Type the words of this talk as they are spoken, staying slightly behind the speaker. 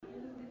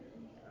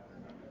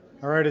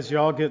All right, as you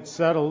all get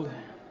settled, I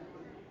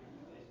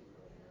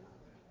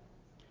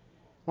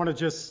want to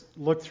just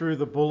look through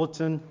the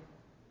bulletin.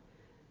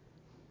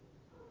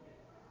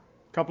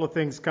 A couple of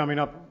things coming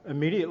up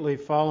immediately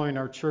following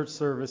our church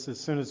service as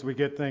soon as we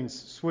get things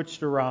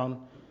switched around.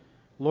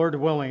 Lord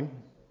willing,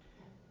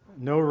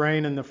 no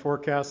rain in the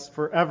forecast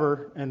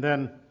forever, and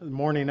then the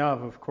morning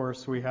of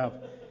course, we have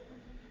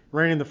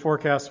rain in the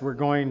forecast. We're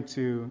going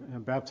to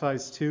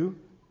baptize two,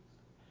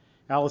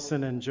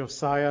 Allison and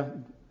Josiah,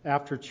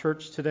 after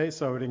church today,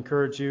 so I would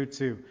encourage you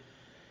to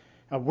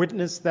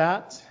witness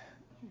that,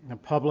 a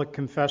public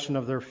confession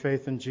of their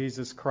faith in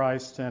Jesus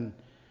Christ, and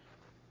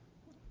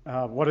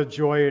what a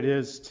joy it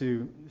is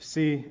to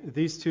see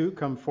these two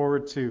come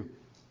forward to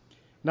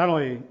not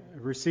only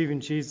receiving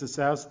Jesus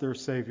as their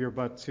Savior,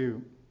 but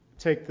to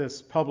take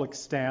this public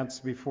stance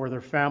before their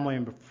family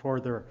and before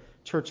their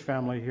church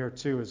family here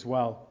too as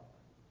well.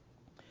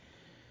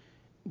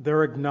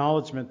 Their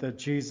acknowledgement that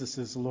Jesus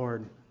is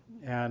Lord.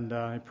 And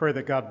I pray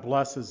that God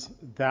blesses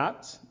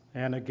that.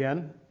 And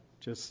again,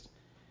 just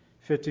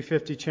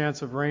 50-50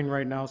 chance of rain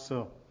right now.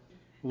 So,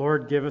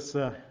 Lord, give us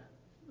a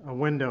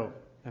window,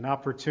 an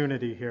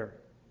opportunity here.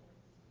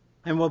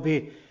 And we'll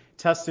be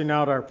testing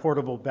out our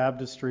portable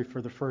baptistry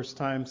for the first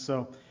time.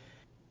 So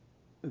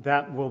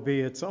that will be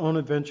its own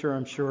adventure,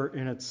 I'm sure,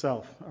 in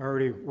itself.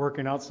 Already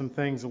working out some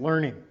things,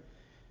 learning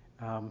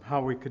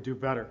how we could do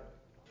better.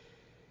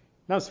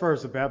 Not as far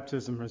as the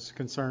baptism is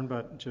concerned,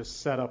 but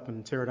just set up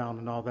and tear down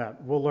and all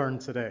that. We'll learn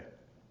today.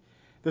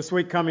 This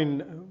week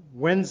coming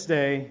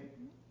Wednesday,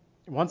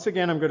 once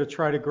again I'm going to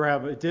try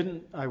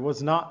to I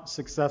was not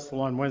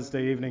successful on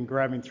Wednesday evening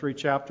grabbing 3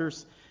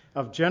 chapters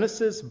of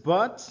Genesis,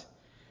 but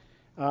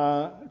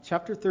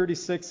chapter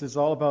 36 is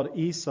all about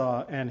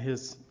Esau and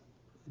his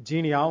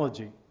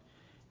genealogy.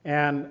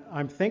 And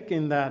I'm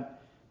thinking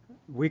that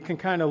we can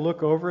kind of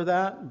look over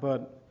that,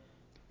 but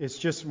it's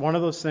just one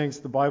of those things.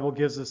 The Bible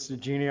gives us the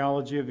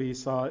genealogy of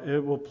Esau. It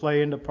will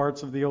play into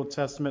parts of the Old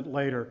Testament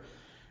later.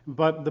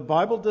 But the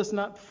Bible does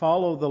not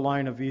follow the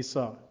line of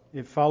Esau.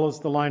 It follows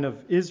the line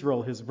of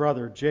Israel, his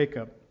brother,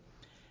 Jacob.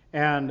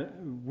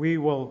 And we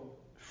will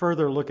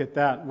further look at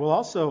that. We'll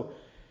also,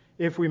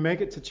 if we make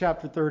it to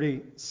chapter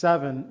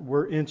 37,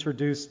 we're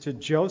introduced to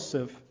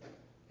Joseph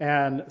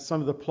and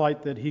some of the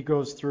plight that he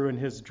goes through in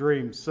his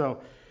dreams.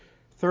 So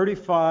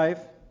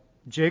 35,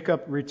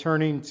 Jacob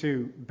returning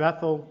to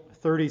Bethel.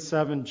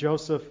 37,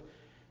 Joseph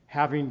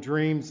having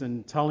dreams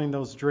and telling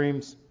those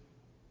dreams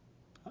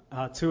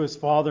to his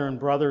father and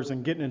brothers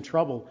and getting in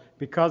trouble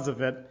because of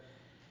it.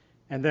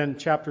 And then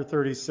chapter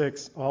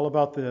 36, all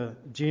about the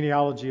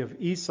genealogy of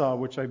Esau,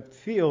 which I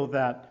feel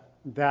that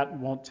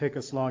won't take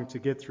us long to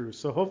get through.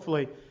 So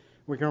hopefully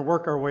we can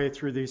work our way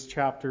through these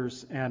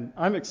chapters. And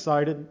I'm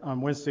excited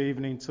on Wednesday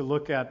evening to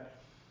look at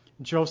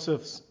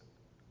Joseph's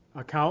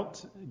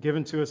account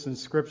given to us in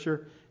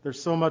Scripture.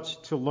 There's so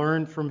much to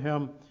learn from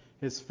him.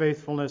 His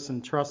faithfulness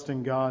and trust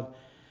in God,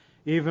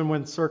 even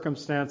when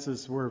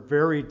circumstances were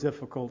very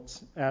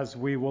difficult, as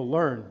we will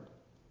learn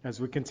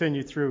as we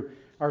continue through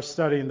our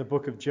study in the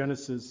book of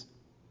Genesis.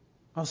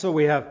 Also,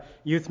 we have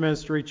youth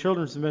ministry,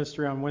 children's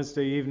ministry on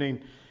Wednesday evening,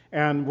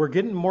 and we're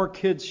getting more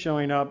kids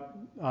showing up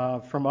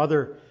from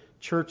other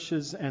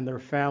churches and their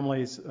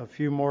families, a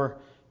few more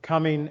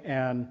coming,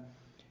 and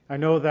I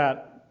know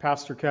that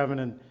Pastor Kevin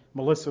and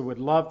Melissa would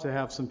love to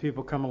have some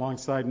people come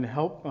alongside and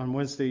help on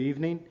Wednesday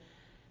evening.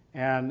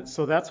 And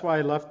so that's why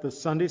I left the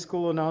Sunday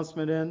school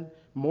announcement in,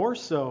 more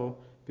so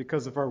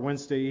because of our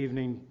Wednesday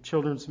evening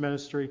children's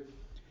ministry.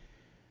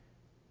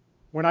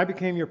 When I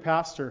became your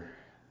pastor,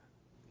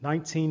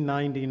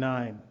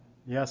 1999,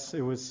 yes,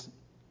 it was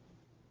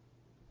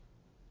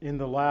in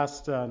the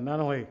last, not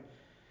only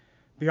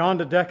beyond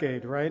a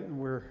decade, right?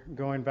 We're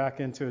going back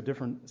into a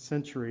different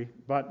century.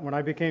 But when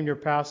I became your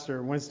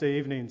pastor, Wednesday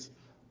evenings,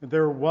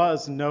 there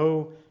was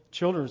no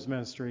children's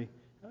ministry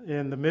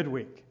in the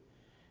midweek.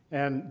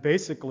 And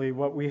basically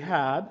what we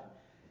had,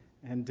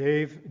 and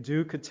Dave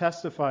Duke could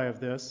testify of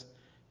this,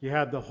 you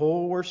had the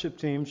whole worship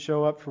team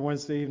show up for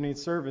Wednesday evening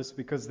service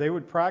because they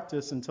would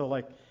practice until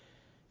like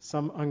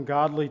some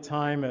ungodly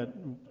time at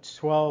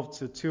 12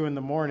 to 2 in the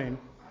morning.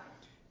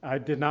 I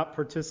did not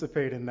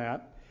participate in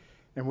that,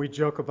 and we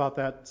joke about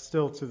that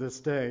still to this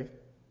day.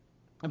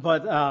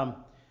 But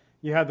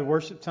you had the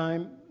worship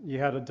time, you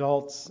had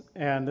adults,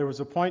 and there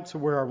was a point to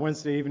where our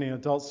Wednesday evening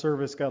adult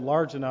service got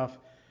large enough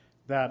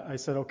that I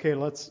said, okay,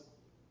 let's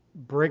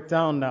break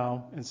down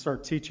now and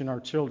start teaching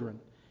our children.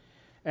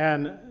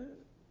 And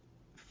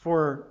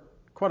for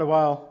quite a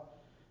while,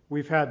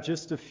 we've had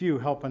just a few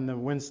helping the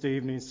Wednesday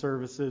evening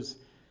services,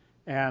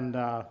 and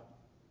our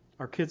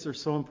kids are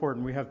so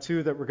important. We have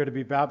 2 that we're going to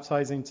be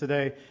baptizing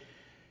today.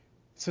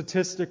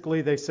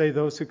 Statistically, they say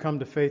those who come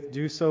to faith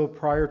do so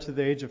prior to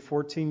the age of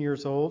 14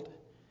 years old.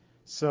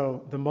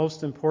 So the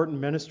most important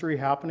ministry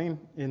happening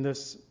in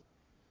this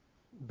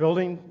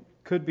building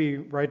could be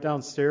right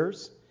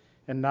downstairs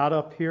and not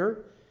up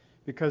here,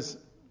 because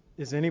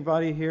is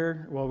anybody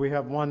here? Well, we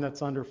have one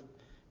that's under,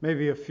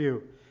 maybe a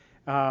few,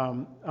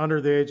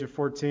 under the age of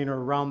 14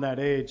 or around that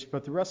age,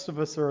 but the rest of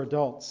us are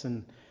adults,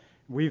 and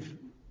we've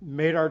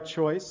made our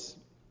choice,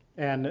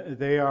 and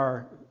they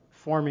are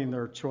forming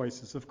their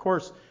choices. Of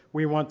course,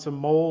 we want to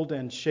mold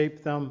and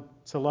shape them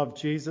to love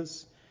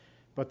Jesus,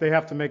 but they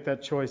have to make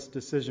that choice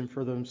decision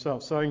for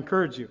themselves. So I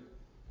encourage you.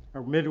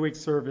 Our midweek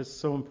service is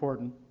so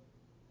important.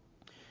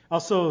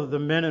 Also, the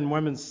men and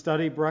women's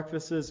study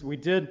breakfasts. We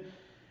did,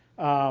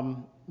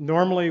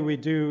 normally we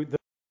do the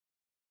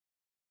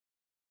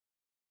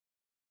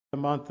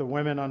month of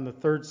women on the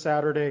third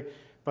Saturday,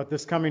 but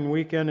this coming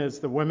weekend is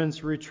the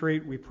women's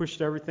retreat. We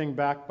pushed everything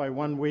back by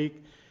 1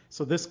 week.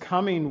 So this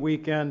coming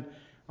weekend,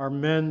 our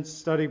men's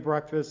study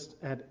breakfast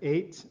at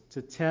 8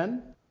 to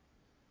 10.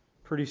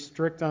 Pretty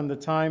strict on the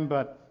time,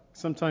 but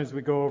sometimes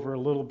we go over a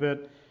little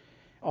bit.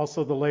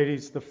 Also, the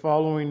ladies, the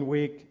following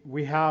week,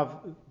 we have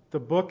the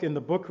book in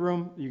the book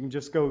room. You can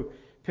just go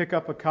pick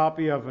up a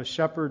copy of A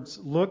Shepherd's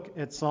Look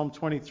at Psalm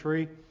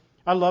 23.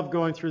 I love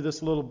going through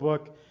this little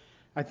book.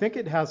 I think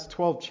it has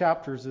 12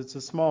 chapters. It's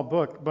a small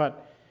book,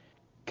 but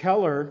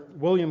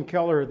William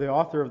Keller, the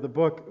author of the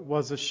book,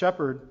 was a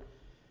shepherd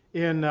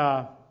in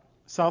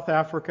South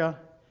Africa.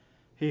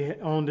 He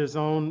owned his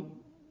own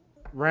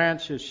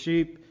ranch, his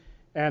sheep,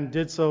 and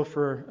did so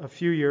for a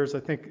few years, I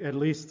think at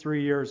least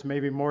 3 years,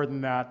 maybe more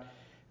than that.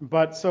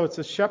 But so it's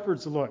a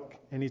shepherd's look,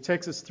 and he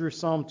takes us through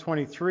Psalm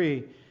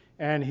 23,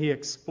 and he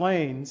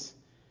explains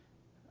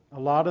a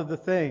lot of the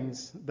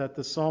things that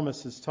the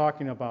psalmist is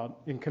talking about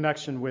in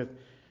connection with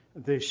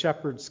the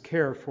shepherd's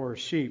care for a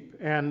sheep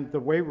and the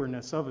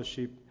waywardness of a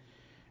sheep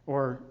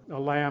or a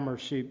lamb or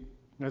sheep,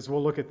 as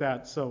we'll look at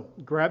that. So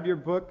grab your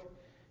book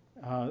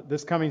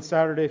this coming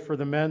Saturday for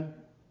the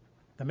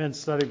men's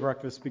study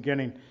breakfast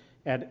beginning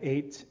at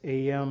 8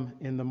 a.m.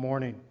 in the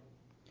morning.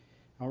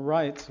 All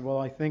right, well,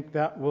 I think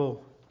that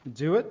will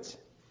do it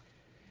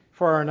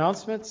for our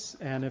announcements.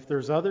 And if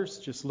there's others,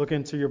 just look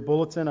into your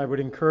bulletin. I would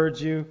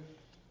encourage you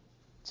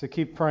to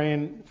keep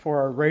praying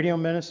for our radio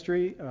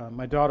ministry.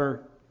 My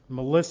daughter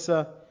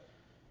Melissa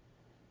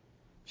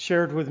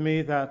shared with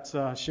me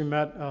that she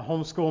met a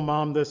homeschool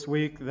mom this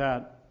week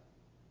that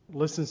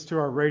listens to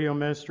our radio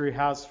ministry,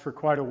 has for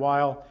quite a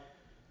while,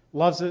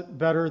 loves it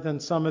better than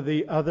some of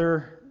the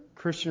other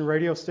Christian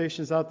radio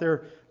stations out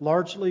there,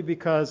 largely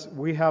because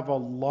we have a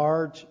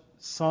large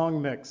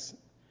song mix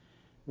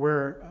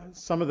where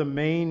some of the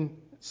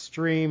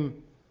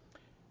mainstream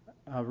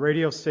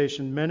radio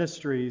station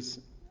ministries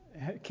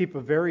keep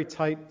a very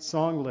tight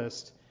song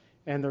list,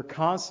 and they're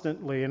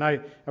constantly, and I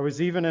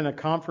was even in a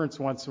conference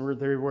once where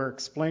they were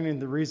explaining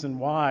the reason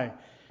why,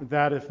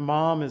 that if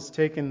mom is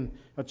taking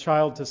a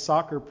child to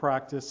soccer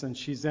practice and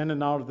she's in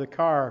and out of the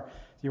car,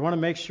 you want to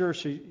make sure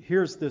she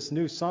hears this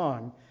new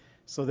song.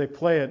 So they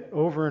play it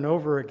over and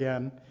over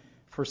again.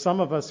 For some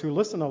of us who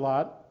listen a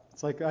lot,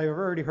 it's like, I've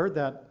already heard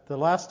that the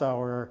last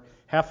hour or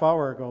half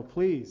hour ago.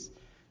 Please,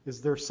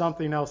 is there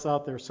something else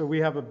out there? So we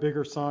have a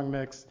bigger song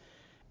mix.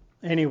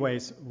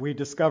 Anyways, we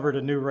discovered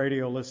a new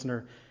radio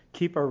listener.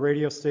 Keep our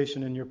radio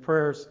station in your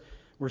prayers.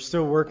 We're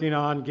still working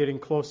on getting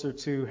closer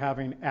to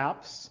having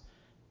apps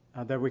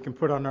that we can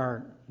put on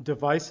our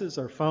devices,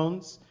 our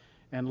phones,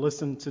 and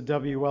listen to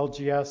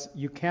WLGS.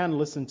 You can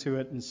listen to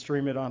it and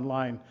stream it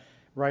online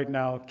right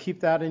now.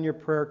 Keep that in your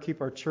prayer.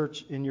 Keep our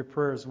church in your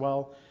prayer as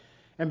well.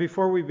 And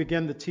before we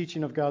begin the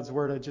teaching of God's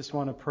Word, I just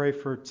want to pray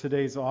for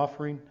today's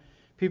offering.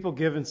 People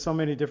give in so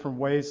many different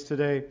ways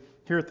today.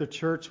 Here at the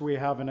church, we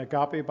have an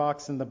agape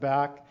box in the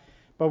back,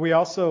 but we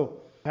also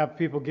have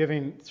people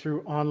giving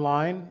through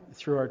online,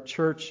 through our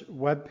church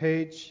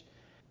webpage,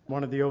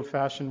 one of the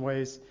old-fashioned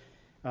ways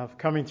of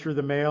coming through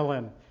the mail,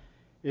 and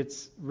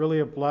it's really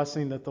a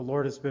blessing that the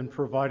Lord has been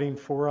providing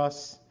for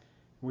us.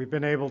 We've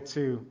been able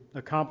to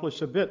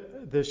accomplish a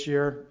bit this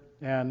year,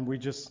 and we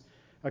just,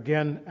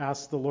 again,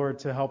 ask the Lord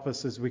to help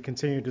us as we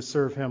continue to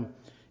serve Him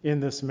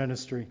in this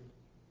ministry.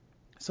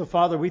 So,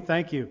 Father, we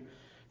thank you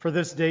for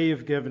this day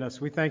you've given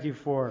us. We thank you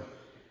for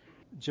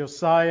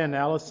Josiah and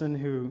Allison,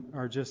 who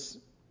are just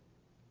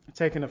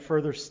taking a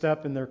further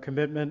step in their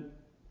commitment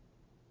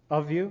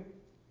of you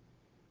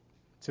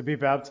to be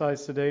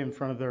baptized today in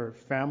front of their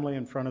family,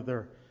 in front of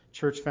their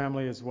church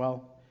family as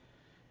well.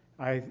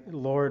 I,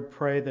 Lord,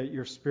 pray that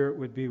your Spirit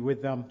would be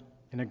with them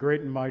in a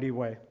great and mighty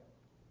way.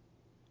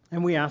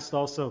 And we ask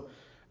also,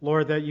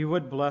 Lord, that you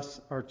would bless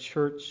our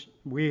church.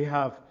 We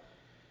have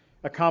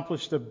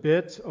accomplished a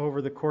bit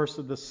over the course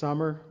of the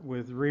summer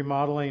with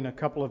remodeling a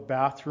couple of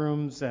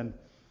bathrooms and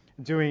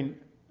doing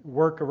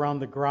work around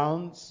the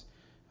grounds,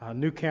 a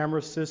new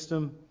camera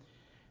system,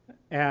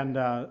 and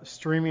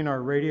streaming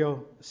our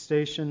radio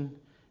station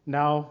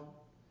now.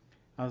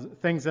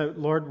 Things that,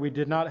 Lord, we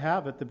did not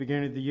have at the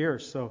beginning of the year.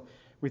 So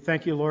we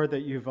thank you, Lord,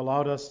 that you've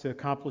allowed us to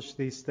accomplish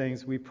these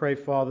things. We pray,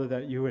 Father,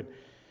 that you would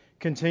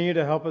continue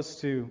to help us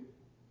to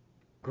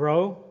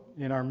grow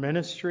in our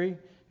ministry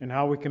and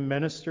how we can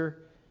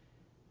minister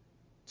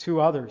to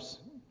others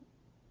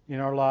in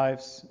our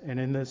lives and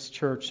in this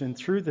church and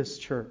through this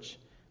church.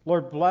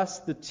 Lord, bless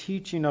the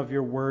teaching of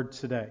your word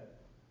today.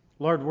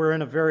 Lord, we're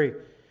in a very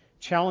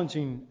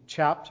challenging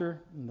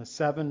chapter in the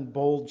 7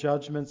 bold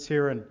judgments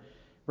here in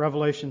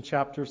Revelation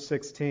chapter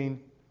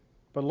 16.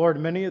 But Lord,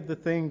 many of the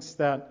things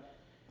that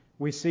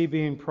we see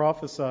being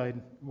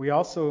prophesied, we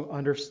also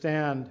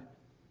understand,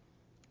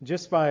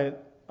 just by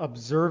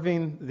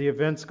observing the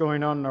events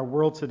going on in our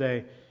world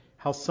today,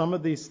 how some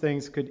of these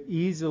things could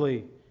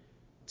easily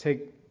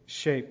take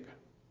shape.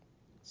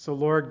 So,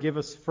 Lord, give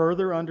us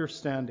further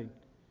understanding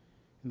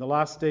in the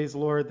last days,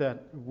 Lord,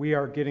 that we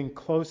are getting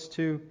close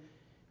to.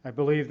 I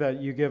believe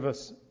that you give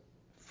us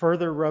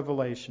further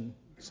revelation.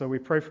 So we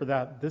pray for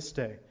that this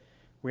day.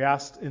 We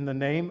ask in the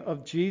name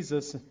of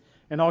Jesus,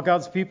 and all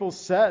God's people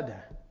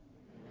said,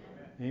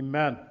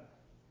 Amen.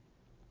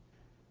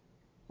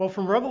 Well,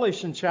 from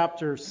Revelation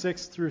chapter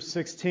 6 through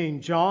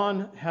 16,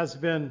 John has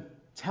been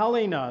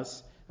telling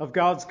us of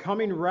God's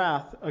coming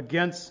wrath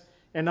against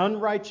an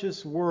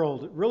unrighteous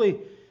world,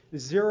 really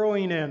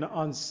zeroing in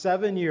on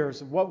 7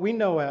 years, what we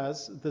know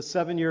as the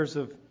 7 years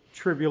of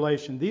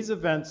tribulation. These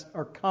events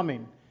are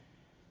coming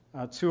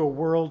to a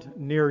world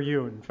near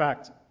you. In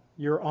fact,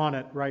 you're on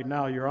it right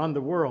now. You're on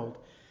the world.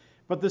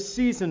 But the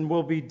season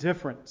will be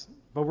different.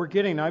 But we're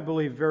getting, I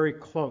believe, very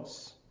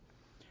close.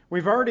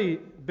 We've already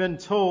been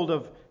told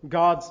of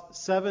God's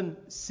 7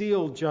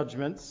 seal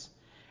judgments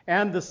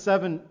and the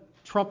 7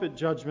 trumpet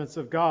judgments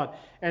of God.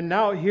 And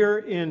now here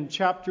in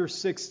chapter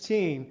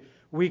 16,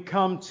 we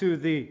come to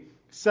the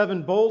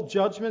 7 bold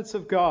judgments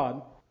of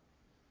God.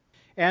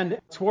 And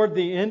toward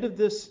the end of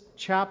this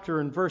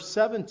chapter, in verse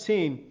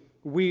 17,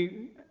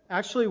 we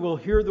actually will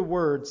hear the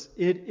words,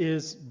 "It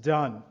is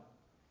done."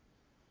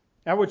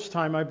 At which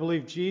time I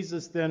believe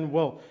Jesus then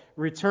will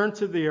return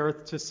to the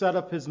earth to set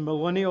up his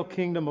millennial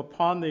kingdom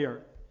upon the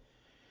earth.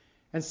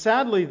 And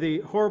sadly, the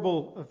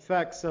horrible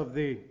effects of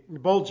the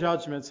bold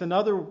judgments and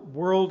other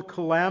world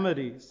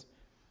calamities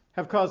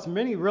have caused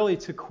many really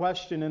to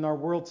question in our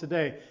world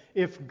today,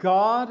 if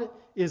God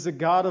is a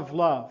God of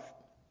love,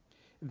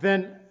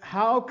 then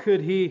how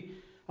could he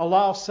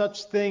allow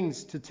such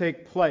things to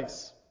take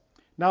place?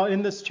 Now,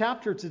 in this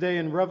chapter today,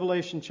 in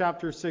Revelation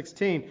chapter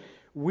 16,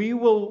 we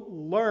will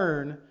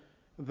learn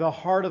the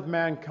heart of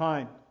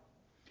mankind.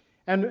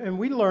 And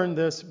we learned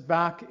this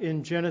back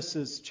in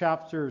Genesis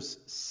chapters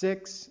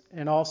 6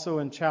 and also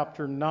in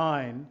chapter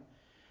 9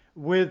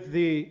 with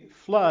the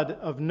flood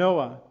of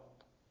Noah.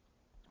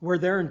 We're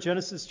there in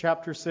Genesis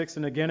chapter 6,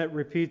 and again it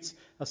repeats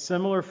a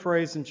similar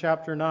phrase in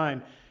chapter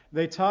 9.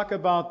 They talk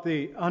about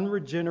the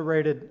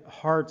unregenerated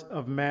heart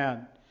of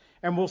man.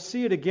 And we'll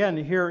see it again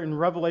here in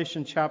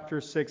Revelation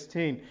chapter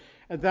 16,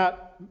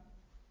 that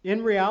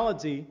in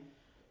reality,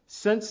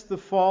 since the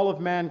fall of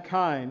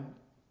mankind,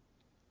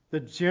 the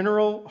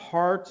general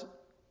heart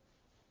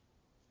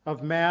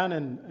of man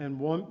and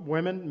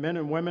women, men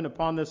and women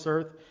upon this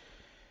earth,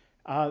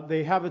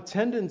 they have a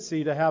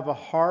tendency to have a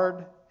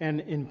hard and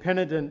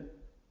impenitent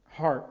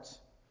heart.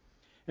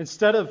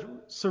 Instead of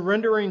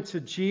surrendering to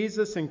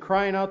Jesus and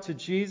crying out to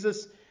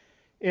Jesus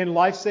in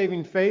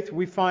life-saving faith,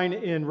 we find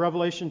in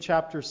Revelation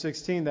chapter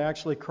 16, they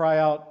actually cry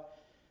out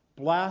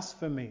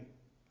blasphemy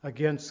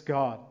against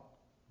God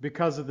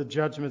because of the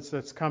judgments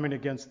that's coming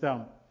against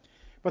them.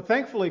 But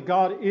thankfully,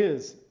 God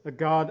is a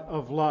God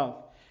of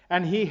love.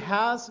 And he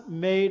has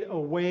made a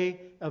way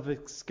of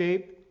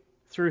escape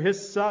through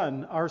his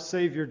Son, our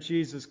Savior,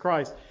 Jesus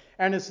Christ.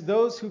 And it's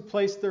those who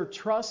place their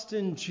trust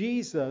in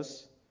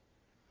Jesus,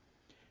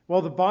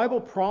 well, the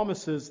Bible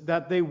promises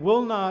that they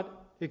will not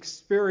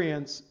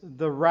experience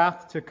the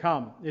wrath to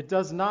come. It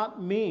does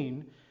not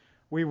mean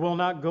we will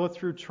not go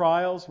through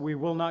trials, we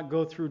will not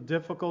go through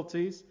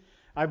difficulties.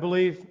 I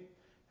believe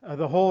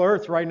the whole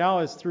earth right now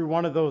is through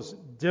one of those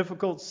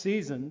difficult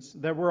seasons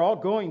that we're all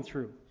going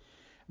through.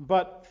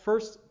 But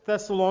 1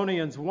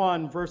 Thessalonians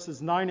 1, verses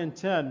 9 and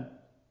 10,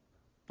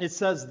 it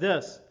says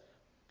this,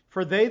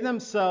 "For they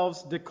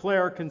themselves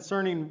declare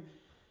concerning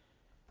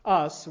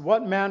us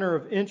what manner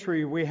of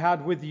entry we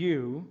had with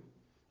you,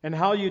 and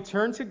how you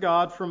turned to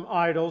God from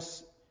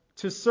idols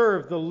to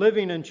serve the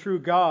living and true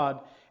God,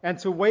 and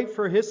to wait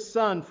for his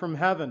Son from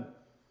heaven,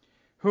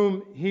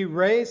 whom he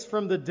raised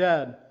from the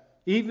dead,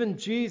 even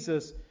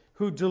Jesus,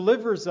 who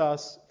delivers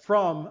us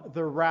from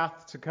the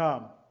wrath to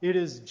come." It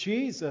is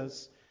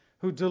Jesus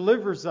who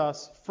delivers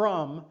us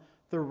from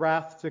the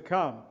wrath to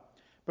come.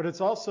 But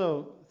it's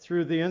also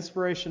through the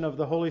inspiration of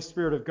the Holy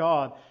Spirit of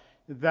God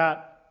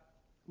that,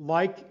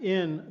 like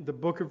in the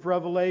book of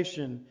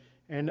Revelation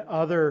and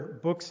other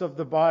books of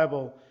the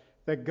Bible,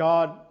 that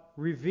God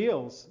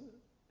reveals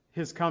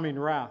his coming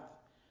wrath,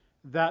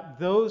 that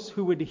those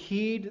who would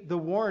heed the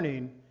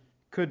warning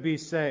could be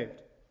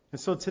saved. And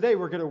so today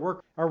we're going to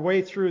work our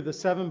way through the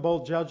 7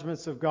 bold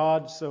judgments of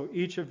God. So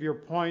each of your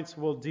points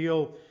will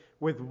deal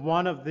with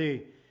one of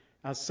the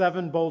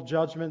 7 bold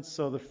judgments.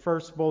 So the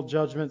first bold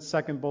judgment,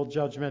 second bold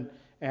judgment,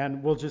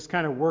 and we'll just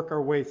kind of work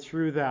our way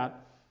through that.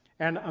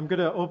 And I'm going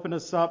to open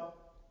us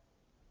up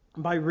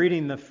by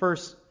reading the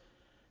first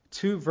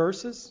 2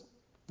 verses,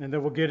 and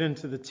then we'll get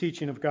into the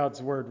teaching of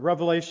God's Word.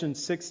 Revelation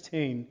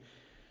 16,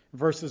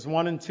 verses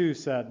 1 and 2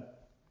 said,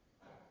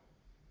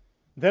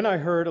 "Then I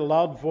heard a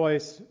loud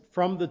voice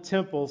from the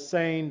temple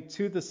saying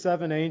to the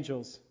 7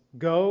 angels,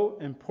 'Go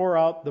and pour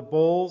out the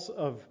bowls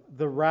of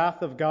the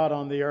wrath of God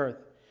on the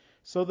earth.'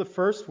 So the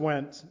first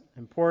went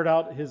and poured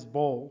out his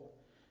bowl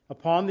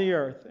upon the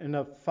earth, and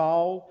a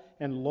foul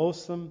and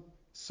loathsome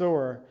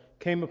sore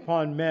came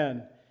upon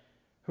men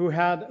who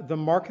had the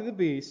mark of the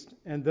beast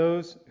and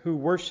those who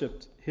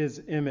worshipped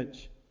his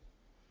image.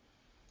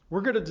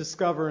 We're going to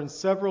discover in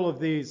several of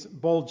these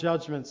bold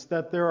judgments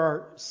that there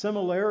are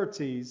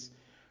similarities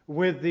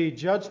with the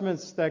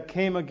judgments that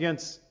came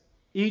against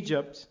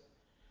Egypt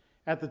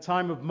at the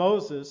time of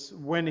Moses,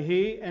 when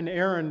he and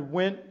Aaron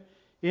went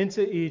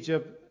into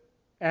Egypt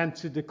and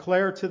to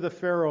declare to the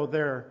Pharaoh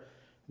there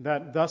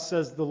that thus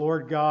says the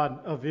Lord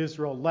God of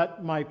Israel,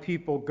 let my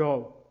people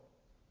go.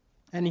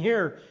 And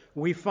here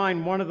we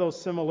find one of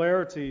those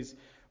similarities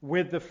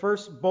with the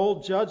first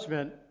bold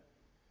judgment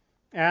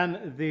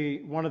and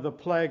one of the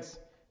plagues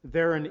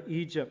there in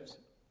Egypt.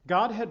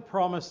 God had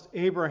promised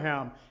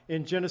Abraham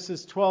in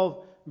Genesis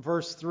 12,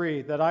 verse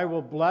 3, that I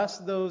will bless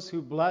those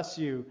who bless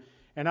you,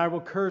 and I will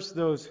curse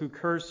those who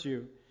curse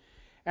you.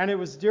 And it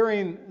was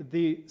during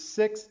the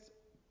sixth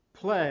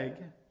plague,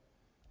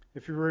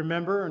 if you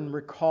remember and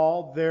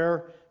recall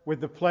there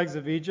with the plagues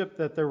of Egypt,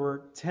 that there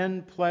were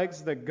 10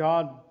 plagues that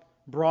God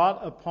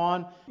brought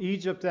upon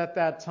Egypt at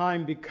that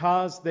time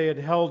because they had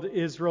held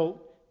Israel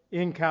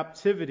in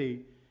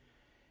captivity.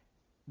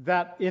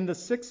 That in the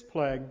sixth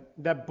plague,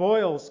 that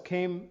boils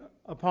came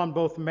upon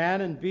both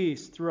man and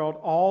beast throughout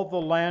all the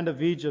land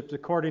of Egypt,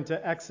 according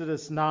to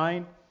Exodus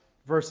 9,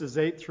 verses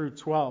 8 through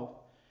 12.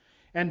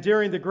 And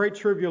during the Great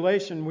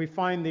Tribulation, we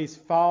find these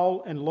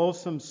foul and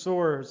loathsome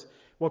sores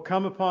will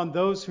come upon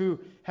those who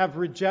have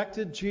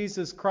rejected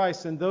Jesus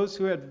Christ and those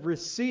who have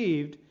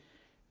received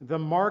the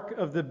mark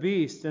of the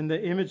beast and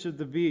the image of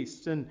the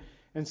beast. And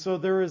so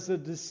there is a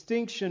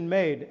distinction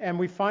made. And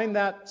we find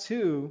that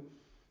too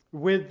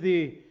with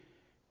the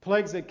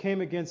plagues that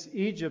came against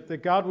Egypt,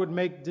 that God would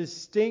make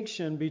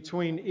distinction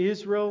between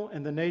Israel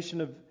and the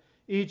nation of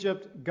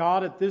Egypt.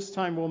 God at this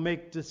time will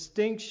make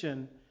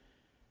distinction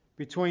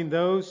between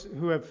those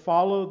who have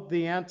followed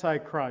the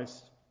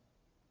Antichrist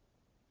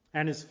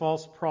and his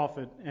false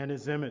prophet and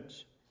his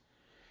image.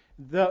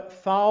 The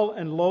foul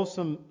and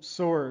loathsome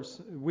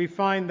sores, we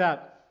find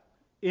that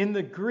in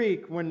the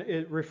Greek, when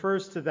it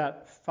refers to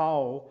that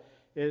foul,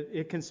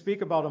 it can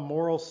speak about a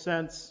moral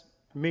sense,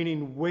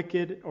 meaning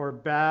wicked or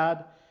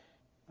bad,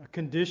 a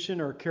condition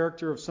or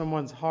character of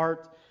someone's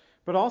heart,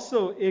 but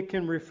also it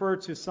can refer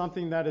to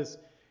something that is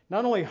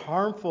not only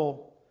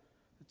harmful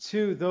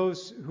to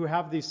those who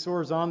have these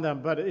sores on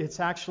them, but it's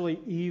actually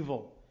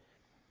evil.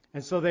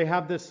 And so they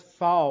have this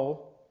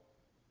foul,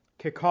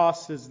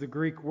 kekos is the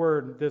Greek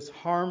word, this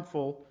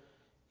harmful,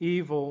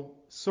 evil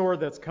sore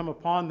that's come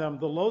upon them.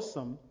 The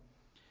loathsome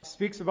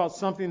speaks about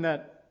something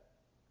that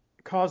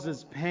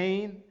causes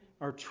pain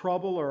or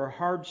trouble or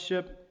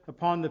hardship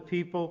upon the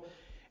people.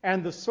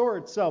 And the sore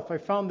itself, I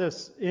found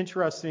this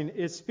interesting.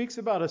 It speaks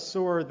about a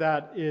sore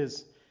that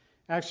is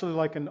actually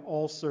like an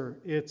ulcer.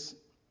 It's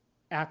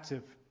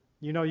active.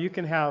 You know, you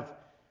can have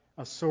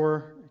a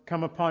sore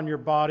come upon your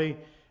body,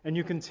 and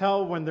you can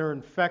tell when they're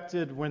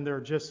infected, when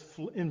they're just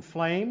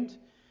inflamed.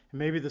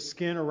 Maybe the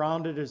skin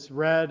around it is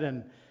red,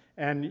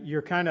 and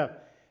you're kind of,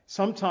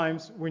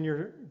 sometimes when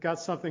you've got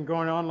something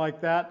going on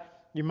like that,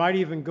 you might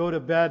even go to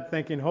bed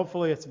thinking,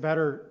 hopefully it's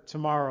better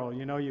tomorrow.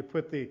 You know, you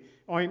put the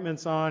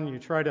ointments on, you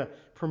try to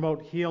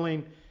promote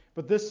healing.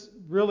 But this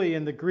really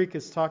in the Greek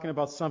is talking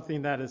about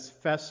something that is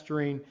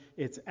festering,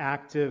 it's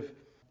active.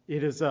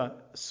 It is a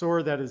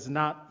sore that is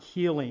not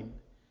healing.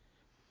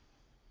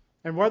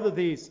 And whether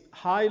these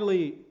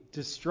highly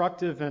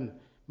destructive and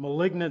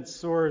malignant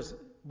sores,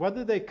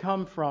 whether they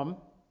come from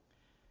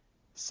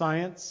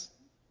science,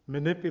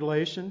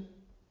 manipulation,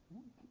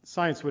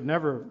 science would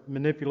never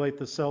manipulate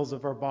the cells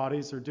of our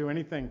bodies or do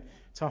anything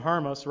to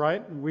harm us,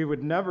 right? We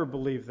would never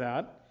believe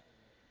that.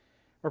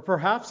 Or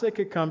perhaps they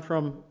could come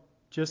from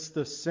just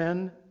the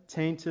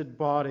sin-tainted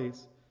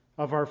bodies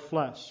of our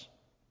flesh.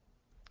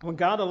 When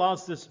God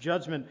allows this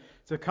judgment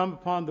to come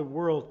upon the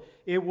world,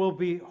 it will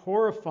be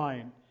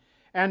horrifying.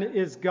 And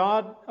is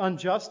God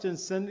unjust in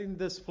sending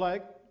this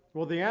plague?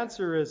 Well, the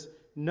answer is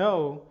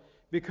no,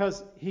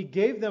 because he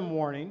gave them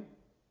warning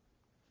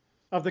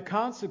of the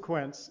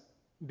consequence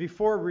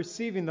before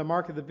receiving the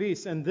mark of the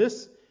beast. And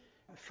this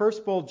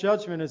first bowl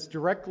judgment is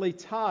directly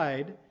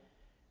tied.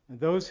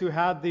 Those who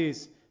had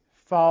these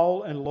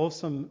foul and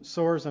loathsome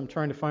sores, I'm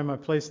trying to find my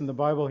place in the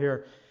Bible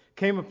here,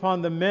 came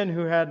upon the men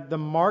who had the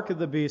mark of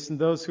the beast and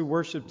those who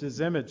worshipped his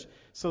image.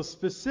 So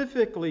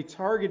specifically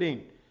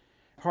targeting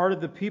part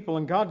of the people.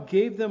 And God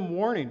gave them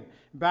warning.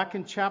 Back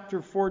in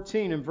chapter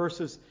 14 in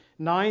verses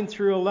 9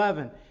 through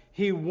 11,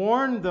 he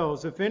warned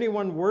those, if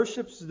anyone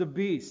worships the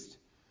beast,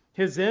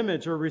 his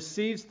image, or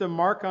receives the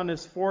mark on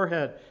his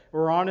forehead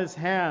or on his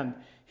hand,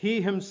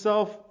 he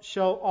himself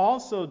shall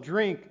also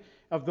drink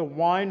of the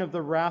wine of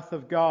the wrath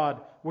of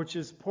God, which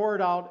is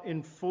poured out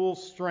in full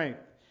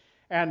strength.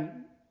 And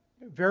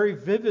very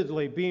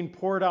vividly being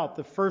poured out,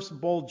 the first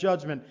bowl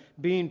judgment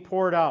being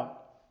poured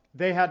out.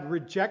 They had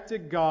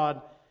rejected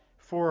God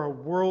for a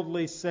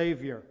worldly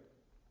Savior.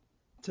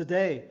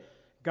 Today,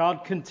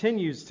 God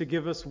continues to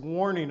give us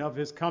warning of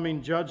his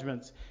coming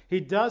judgments. He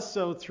does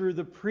so through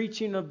the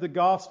preaching of the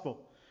gospel.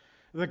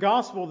 The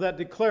gospel that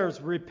declares,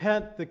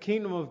 repent, the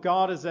kingdom of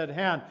God is at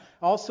hand.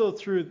 Also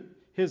through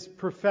his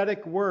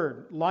prophetic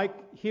word,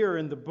 like here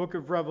in the book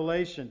of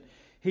Revelation,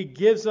 he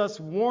gives us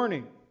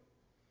warning.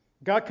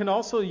 God can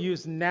also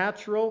use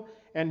natural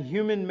and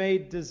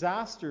human-made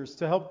disasters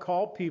to help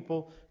call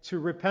people to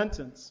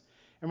repentance.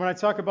 And when I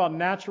talk about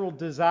natural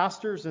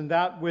disasters, and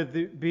that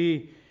would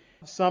be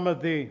some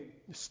of the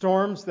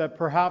storms that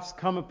perhaps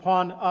come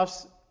upon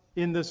us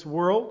in this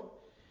world,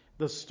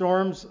 the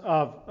storms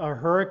of a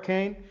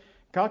hurricane,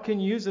 God can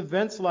use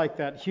events like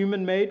that.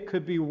 Human-made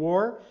could be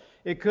war.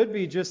 It could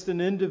be just an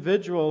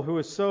individual who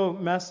has so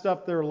messed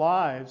up their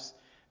lives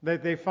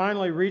that they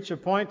finally reach a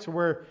point to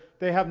where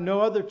they have no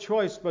other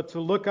choice but to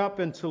look up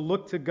and to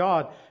look to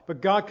God.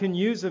 But God can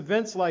use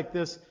events like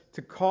this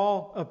to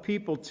call a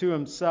people to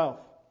himself.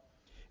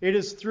 It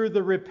is through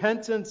the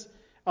repentance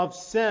of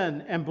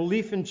sin and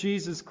belief in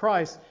Jesus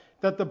Christ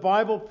that the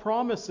Bible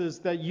promises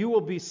that you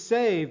will be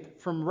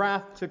saved from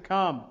wrath to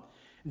come.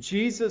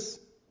 Jesus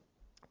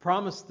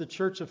promised the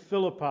church of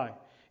Philippi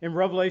in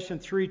Revelation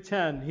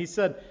 3:10. He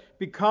said,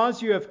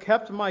 because you have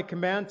kept my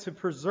command to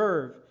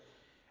preserve,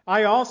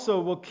 I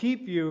also will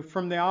keep you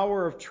from the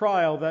hour of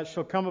trial that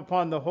shall come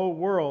upon the whole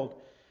world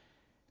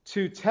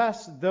to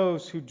test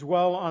those who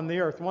dwell on the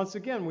earth. Once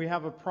again, we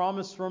have a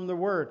promise from the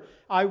Word.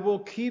 I will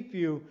keep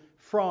you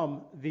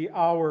from the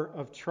hour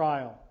of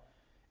trial.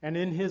 And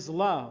in his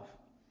love,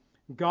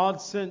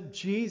 God sent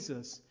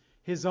Jesus,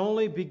 his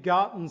only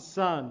begotten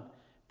Son,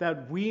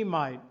 that we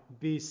might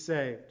be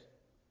saved.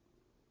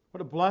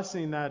 What a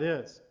blessing that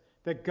is,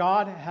 that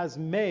God has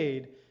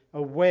made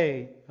a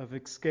way of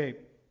escape.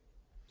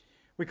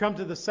 We come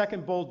to the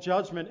second bowl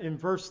judgment in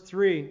verse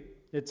 3.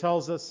 It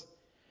tells us,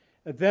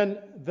 then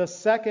the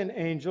second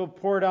angel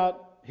poured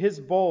out his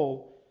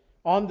bowl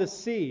on the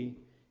sea,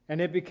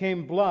 and it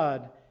became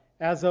blood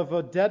as of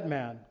a dead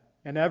man,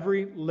 and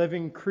every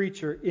living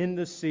creature in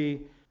the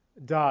sea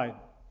died.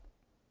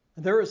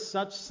 There is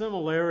such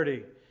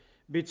similarity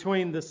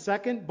between the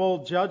second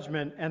bowl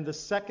judgment and the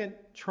second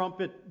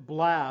trumpet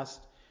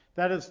blast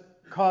that has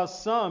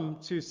caused some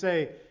to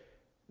say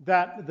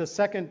that the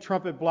second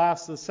trumpet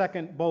blast, the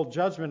second bowl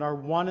judgment are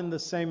one and the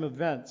same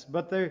events.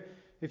 But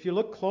if you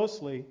look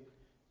closely,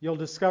 you'll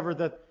discover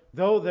that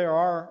though there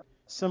are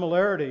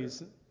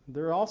similarities,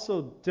 there are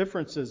also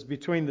differences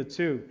between the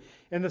two.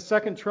 In the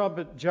second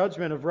trumpet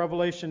judgment of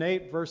Revelation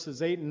 8,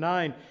 verses 8 and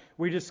 9,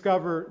 we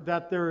discover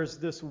that there is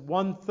this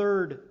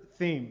 1/3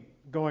 theme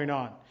going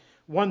on.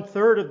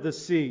 1/3 of the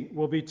sea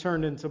will be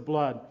turned into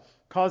blood,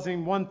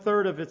 causing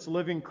 1/3 of its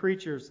living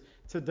creatures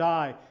to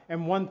die,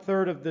 and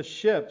 1/3 of the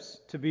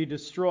ships to be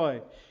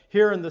destroyed.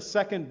 Here in the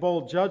second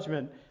bowl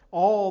judgment,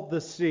 all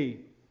the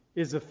sea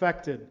is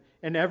affected,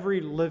 and every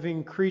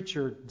living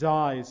creature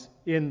dies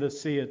in the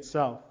sea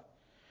itself.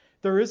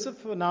 There is a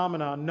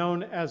phenomenon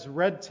known as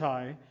red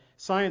tide.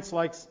 Science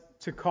likes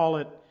to call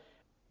it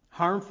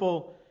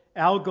harmful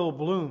algal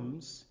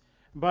blooms,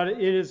 but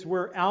it is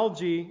where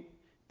algae,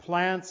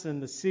 plants,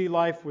 and the sea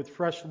life with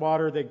fresh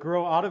water, they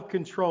grow out of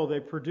control. They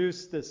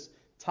produce this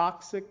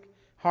toxic,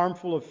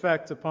 harmful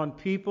effect upon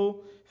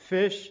people,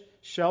 fish,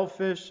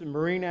 shellfish,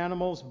 marine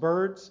animals,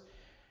 birds.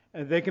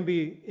 And they can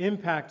be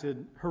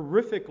impacted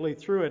horrifically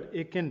through it.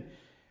 It can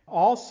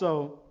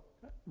also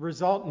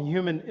result in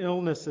human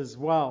illness as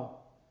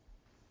well.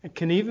 It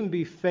can even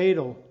be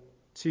fatal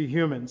to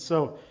humans.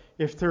 So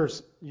if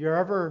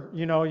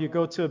you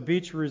go to a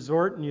beach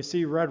resort and you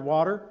see red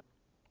water,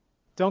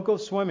 don't go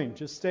swimming.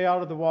 Just stay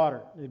out of the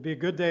water. It'd be a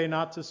good day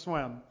not to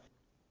swim.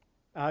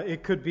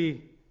 It could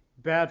be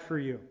bad for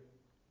you.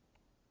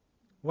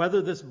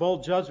 Whether this bowl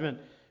judgment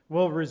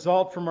will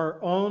result from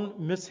our own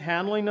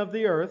mishandling of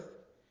the earth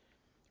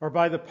or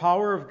by the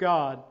power of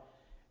God,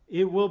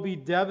 it will be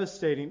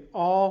devastating.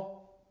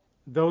 All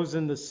those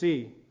in the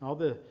sea, all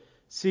the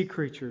sea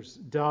creatures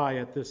die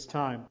at this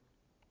time.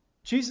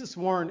 Jesus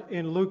warned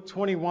in Luke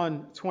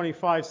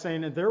 21:25,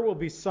 saying, and there will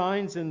be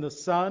signs in the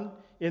sun,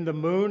 in the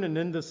moon, and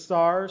in the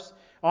stars,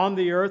 on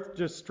the earth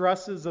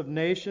distresses of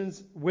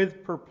nations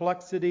with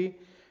perplexity,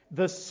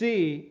 the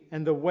sea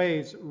and the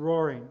waves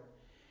roaring.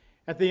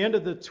 At the end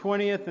of the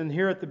 20th and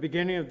here at the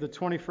beginning of the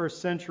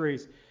 21st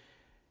centuries,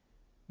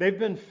 they've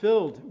been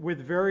filled with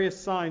various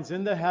signs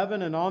in the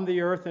heaven and on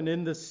the earth and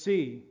in the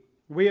sea.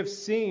 We have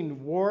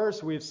seen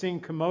wars, we have seen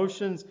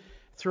commotions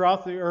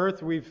throughout the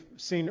earth, we've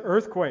seen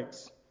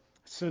earthquakes,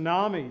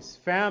 tsunamis,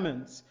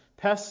 famines,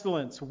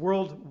 pestilence,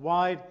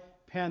 worldwide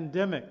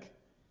pandemic.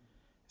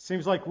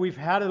 Seems like we've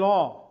had it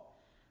all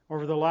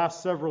over the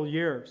last several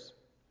years.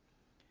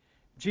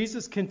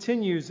 Jesus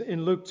continues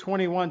in Luke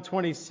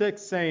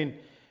 21:26 saying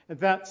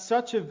that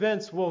such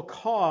events will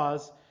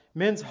cause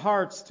men's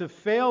hearts to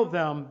fail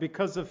them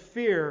because of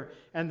fear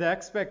and the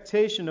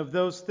expectation of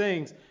those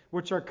things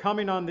which are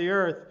coming on the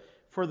earth,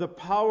 for the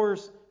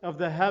powers of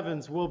the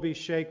heavens will be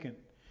shaken.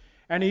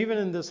 And even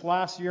in this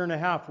last year and a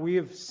half, we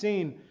have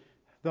seen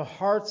the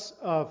hearts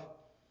of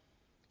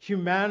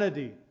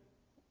humanity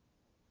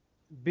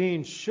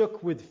being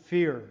shook with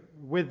fear,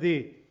 with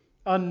the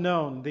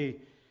unknown, the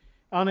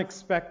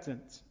unexpected.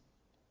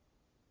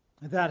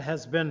 that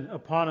has been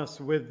upon us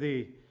with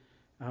the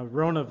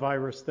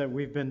coronavirus that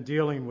we've been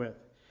dealing with.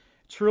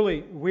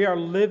 Truly, we are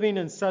living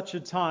in such a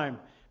time,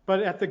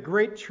 but at the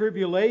Great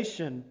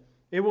Tribulation,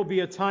 it will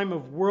be a time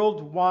of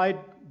worldwide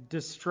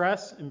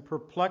distress and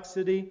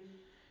perplexity,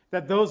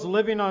 that those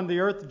living on the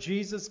earth,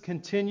 Jesus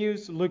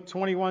continues, Luke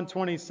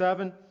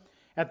 21:27,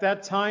 at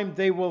that time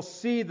they will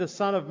see the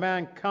Son of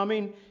Man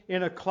coming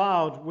in a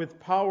cloud with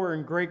power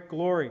and great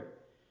glory.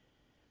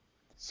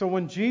 So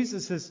when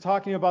Jesus is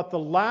talking about the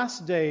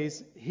last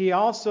days, he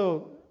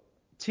also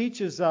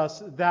teaches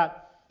us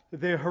that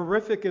the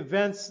horrific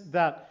events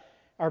that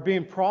are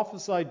being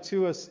prophesied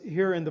to us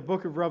here in the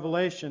book of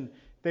Revelation,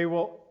 they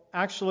will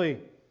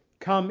actually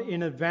come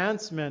in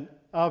advancement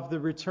of the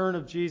return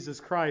of Jesus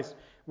Christ,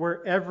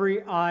 where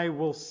every eye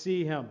will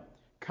see him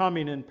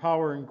coming in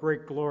power and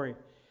great glory.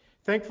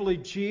 Thankfully,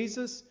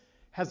 Jesus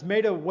has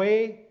made a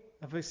way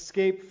of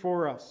escape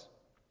for us.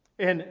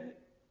 In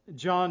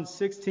John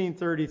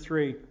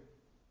 16:33,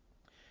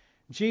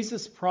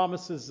 Jesus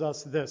promises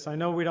us this. I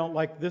know we don't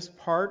like this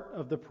part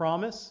of the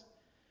promise,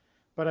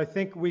 but I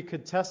think we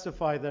could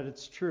testify that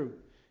it's true.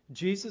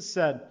 Jesus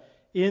said,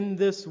 "In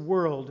this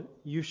world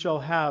you shall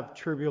have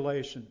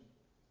tribulation."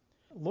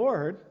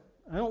 Lord,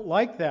 I don't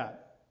like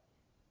that.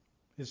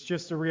 It's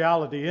just a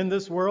reality. In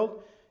this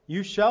world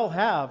you shall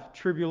have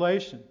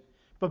tribulation,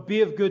 but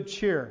be of good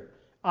cheer.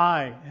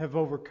 I have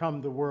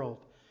overcome the world.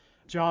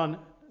 John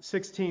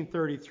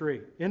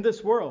 16:33. In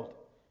this world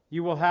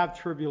you will have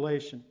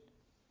tribulation,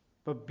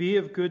 but be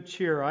of good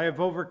cheer. I have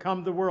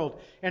overcome the world.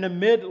 And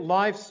amid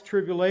life's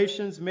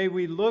tribulations, may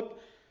we look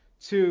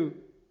to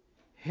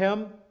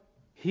him,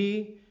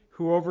 he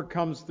who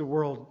overcomes the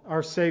world,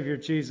 our Savior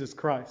Jesus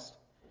Christ.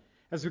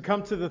 As we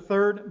come to the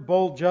third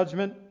bowl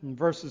judgment, in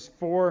verses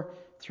 4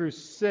 through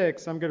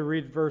 6, I'm going to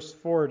read verse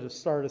 4 to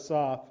start us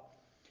off.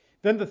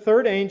 Then the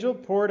third angel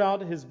poured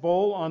out his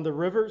bowl on the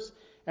rivers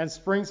and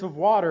springs of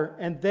water,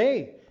 and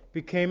they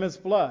became as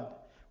blood.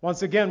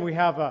 Once again, we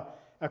have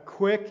a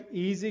quick,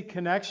 easy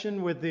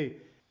connection with the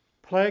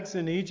plagues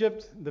in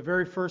Egypt. The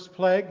very first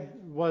plague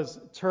was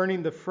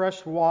turning the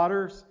fresh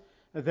waters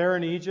there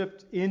in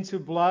Egypt into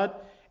blood.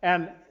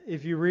 And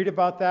if you read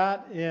about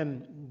that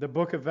in the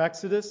book of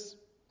Exodus,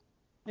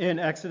 in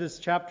Exodus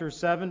chapter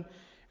 7,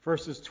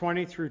 verses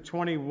 20 through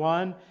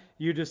 21,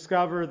 you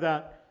discover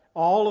that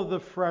all of the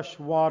fresh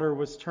water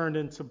was turned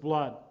into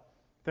blood.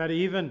 That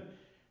even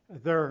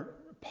their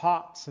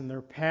pots and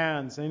their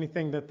pans,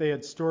 anything that they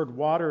had stored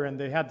water in,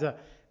 they had to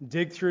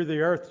dig through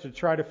the earth to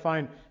try to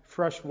find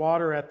fresh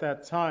water at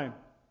that time.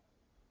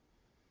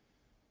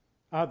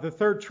 The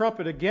third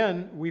trumpet,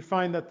 again, we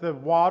find that the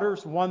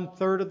waters,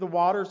 1/3 of the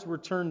waters were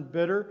turned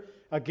bitter.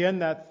 Again,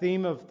 that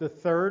theme of the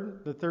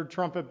third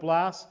trumpet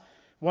blast.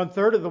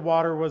 1/3 of the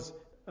water was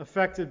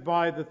affected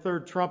by the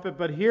third trumpet,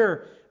 but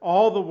here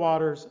all the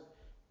waters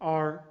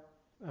are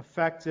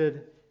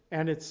affected,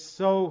 and it's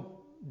so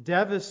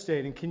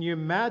devastating. Can you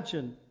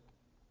imagine,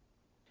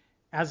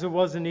 as it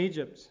was in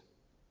Egypt,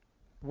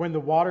 when the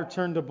water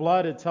turned to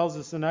blood? It tells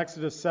us in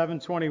Exodus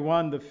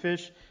 7:21, the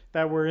fish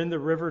that were in the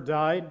river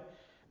died,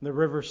 and the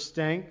river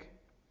stank.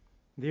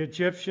 The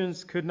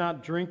Egyptians could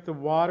not drink the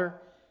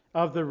water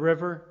of the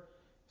river,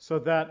 so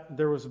that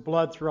there was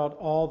blood throughout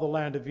all the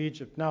land of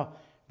Egypt. Now,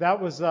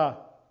 that was a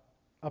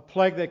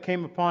plague that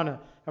came upon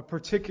a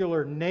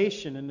particular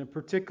nation in a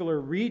particular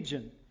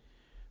region.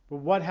 But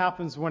what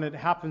happens when it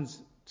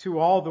happens to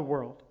all the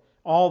world,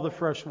 all the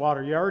fresh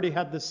water? You already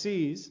had the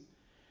seas,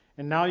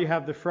 and now you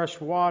have the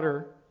fresh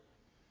water.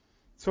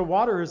 So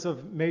water is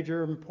of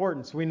major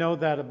importance. We know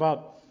that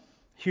about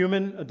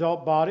human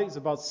adult bodies,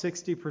 about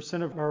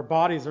 60% of our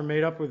bodies are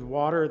made up with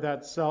water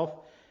itself.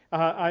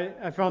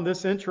 I found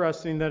this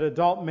interesting, that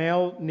adult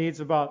male needs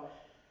about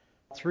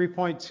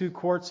 3.2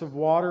 quarts of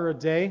water a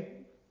day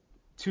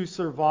to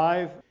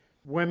survive.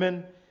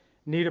 Women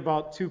need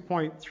about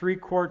 2.3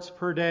 quarts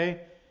per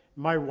day.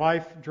 My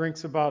wife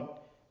drinks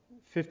about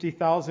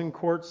 50,000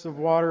 quarts of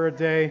water a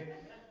day.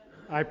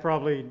 I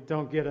probably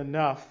don't get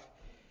enough.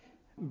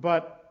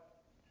 But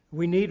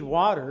we need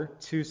water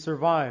to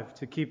survive,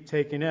 to keep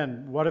taking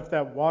in. What if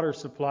that water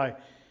supply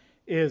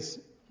is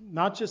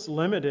not just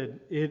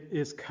limited, it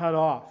is cut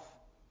off?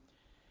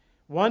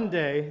 One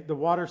day, the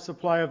water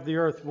supply of the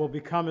earth will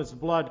become as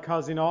blood,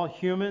 causing all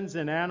humans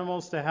and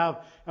animals to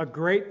have a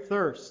great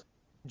thirst.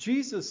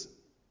 Jesus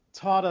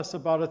taught us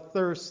about a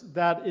thirst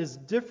that is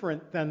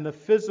different than the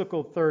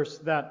physical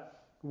thirst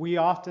that we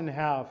often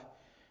have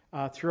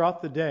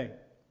throughout the day.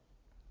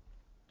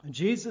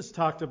 Jesus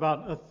talked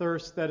about a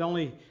thirst that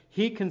only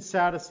he can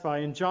satisfy.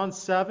 In John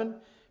 7,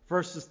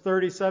 verses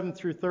 37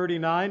 through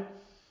 39,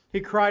 he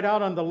cried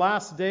out on the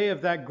last day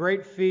of that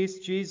great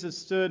feast. Jesus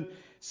stood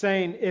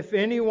saying, "If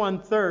anyone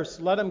thirsts,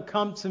 let him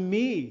come to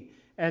me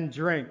and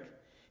drink.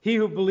 He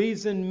who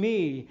believes in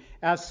me,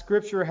 as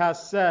Scripture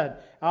has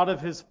said, out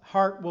of his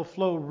heart will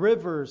flow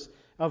rivers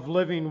of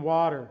living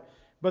water."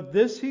 But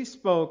this he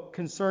spoke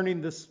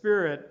concerning the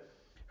Spirit,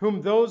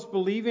 whom those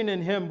believing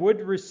in him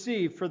would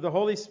receive, for the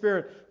Holy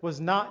Spirit was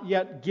not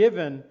yet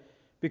given,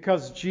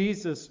 because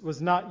Jesus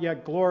was not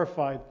yet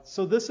glorified.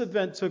 So this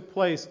event took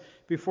place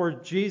before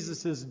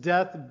Jesus'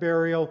 death,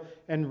 burial,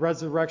 and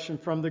resurrection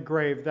from the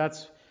grave.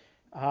 That's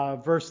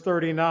verse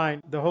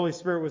 39. The Holy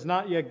Spirit was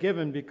not yet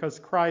given because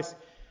Christ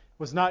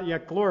was not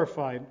yet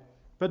glorified.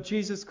 But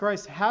Jesus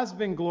Christ has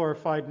been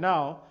glorified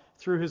now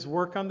through his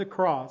work on the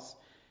cross.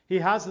 He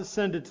has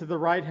ascended to the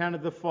right hand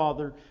of the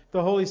Father.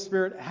 The Holy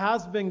Spirit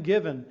has been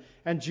given.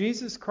 And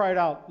Jesus cried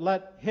out,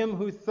 "Let him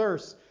who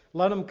thirsts,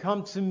 let him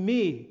come to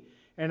me,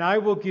 and I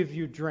will give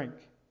you drink."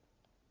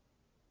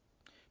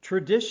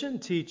 Tradition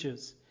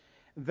teaches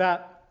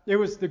that it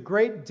was the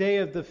great day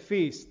of the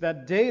feast,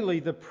 that daily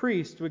the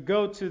priest would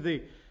go to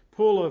the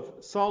pool of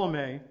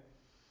Siloam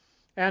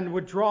and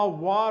would draw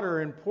water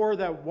and pour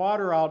that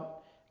water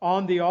out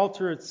on the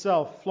altar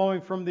itself,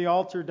 flowing from the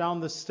altar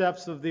down the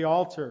steps of the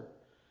altar.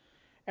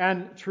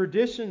 And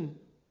tradition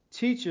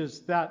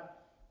teaches that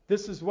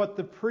this is what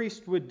the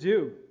priest would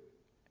do.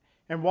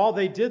 And while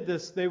they did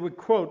this, they would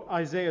quote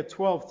Isaiah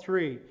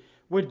 12:3,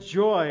 "With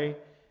joy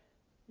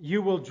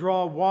you will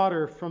draw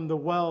water from the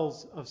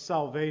wells of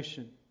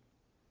salvation."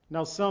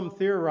 Now some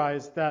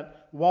theorize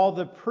that while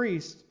the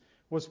priest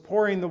was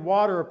pouring the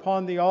water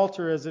upon the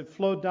altar as it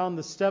flowed down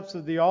the steps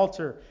of the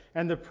altar,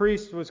 and the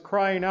priest was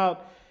crying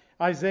out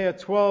Isaiah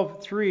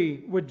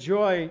 12:3, "With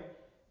joy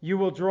you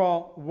will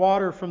draw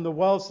water from the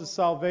wells of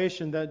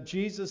salvation," that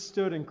Jesus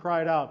stood and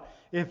cried out,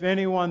 "If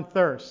anyone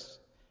thirsts,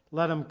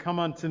 let him come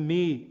unto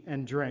me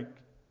and drink."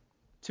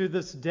 To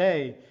this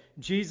day,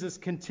 Jesus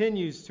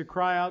continues to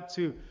cry out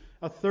to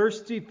a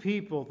thirsty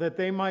people that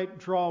they might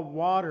draw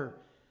water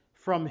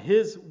from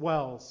his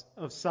wells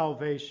of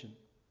salvation.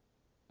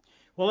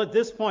 Well, at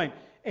this point,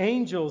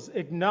 angels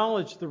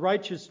acknowledge the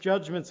righteous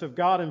judgments of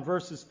God in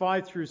verses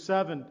 5 through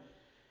 7.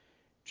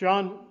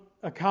 John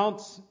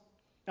accounts,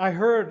 "I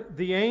heard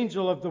the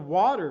angel of the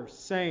waters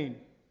saying,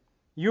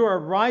 'You are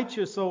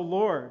righteous, O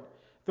Lord,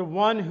 the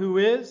one who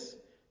is,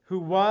 who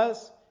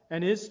was,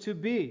 and is to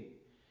be,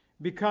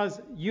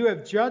 because you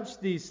have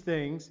judged these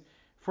things,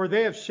 for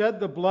they have shed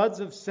the bloods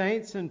of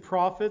saints and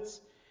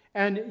prophets,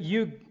 and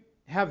you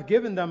have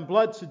given them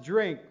blood to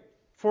drink,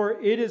 for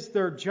it is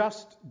their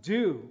just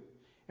due.'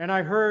 And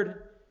I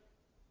heard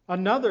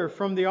another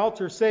from the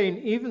altar saying,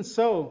 'Even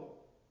so,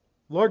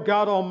 Lord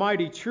God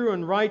Almighty, true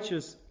and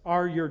righteous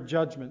are your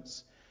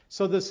judgments.'"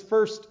 So this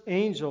first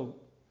angel,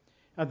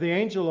 the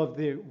angel of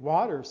the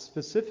waters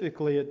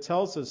specifically, it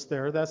tells us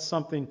there, that's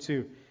something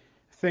to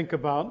think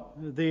about.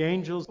 The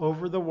angels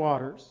over the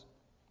waters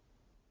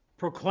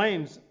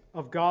proclaims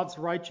of God's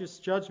righteous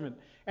judgment.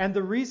 And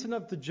the reason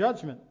of the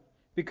judgment,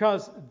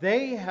 because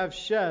they have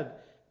shed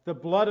the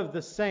blood of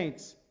the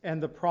saints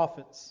and the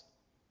prophets.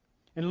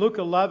 In Luke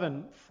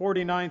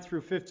 11:49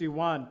 through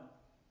 51,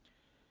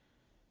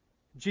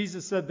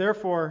 Jesus said,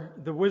 "Therefore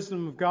the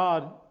wisdom of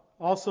God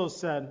also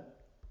said,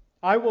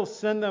 I will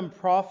send them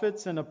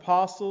prophets and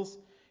apostles,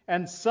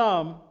 and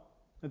some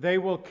they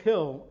will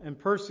kill and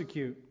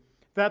persecute,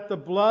 that the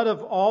blood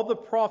of all the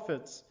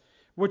prophets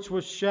which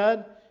was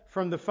shed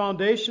from the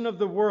foundation of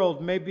the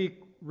world may be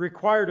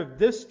required of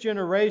this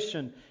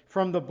generation,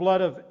 from the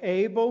blood of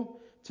Abel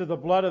to the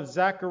blood of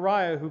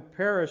Zechariah, who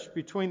perished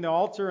between the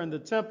altar and the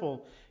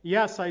temple.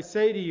 Yes, I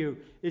say to you,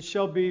 it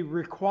shall be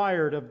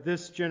required of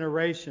this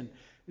generation."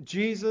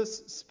 Jesus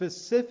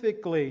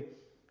specifically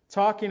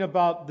talking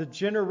about the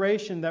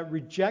generation that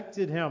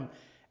rejected him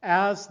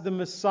as the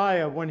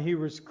Messiah when he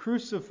was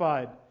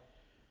crucified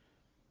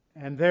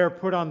and there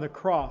put on the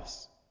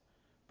cross.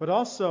 But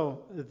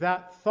also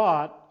that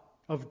thought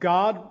of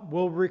God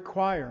will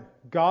require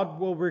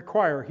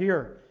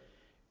here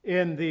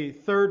in the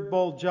third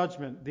bowl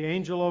judgment, the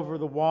angel over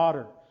the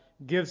water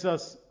gives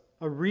us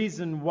a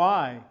reason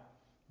why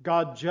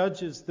God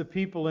judges the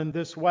people in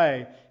this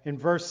way. In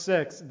verse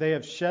 6, "They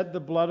have shed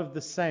the blood of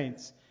the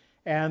saints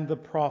and the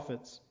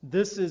prophets."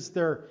 This is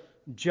their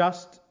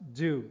just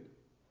due.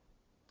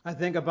 I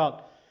think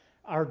about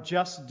our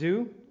just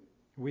due.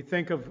 We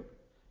think of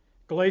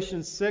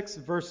Galatians 6,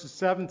 verses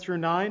 7 through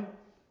 9,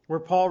 where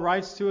Paul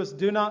writes to us,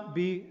 "Do not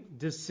be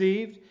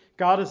deceived.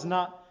 God is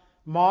not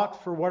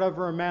mocked, for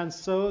whatever a man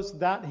sows,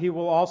 that he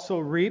will also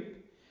reap.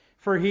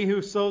 For he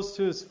who sows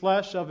to his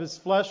flesh, of his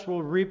flesh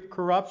will reap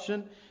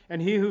corruption,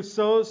 and he who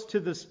sows to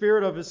the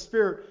Spirit, of his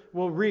Spirit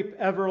will reap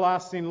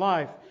everlasting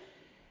life."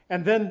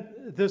 And then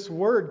this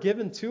word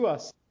given to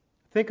us.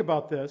 Think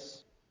about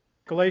this.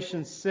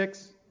 Galatians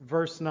 6,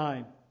 verse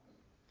 9.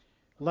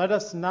 "Let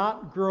us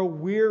not grow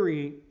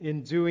weary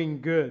in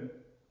doing good,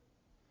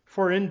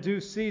 for in due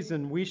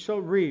season we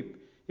shall reap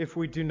if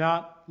we do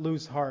not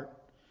lose heart."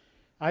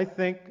 I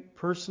think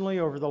personally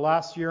over the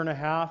last year and a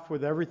half,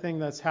 with everything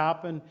that's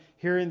happened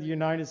here in the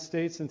United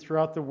States and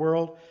throughout the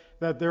world,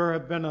 that there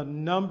have been a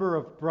number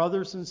of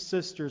brothers and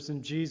sisters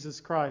in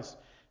Jesus Christ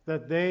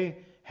that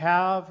they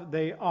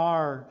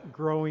are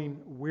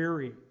growing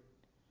weary.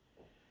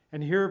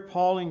 And here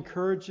Paul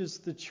encourages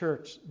the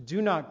church,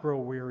 do not grow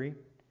weary.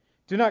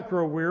 Do not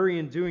grow weary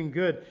in doing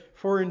good,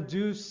 for in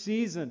due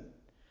season.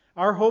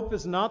 Our hope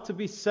is not to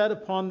be set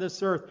upon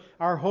this earth.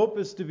 Our hope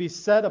is to be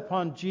set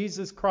upon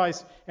Jesus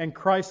Christ and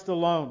Christ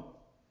alone.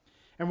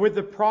 and with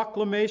the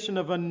proclamation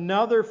of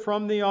another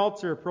from the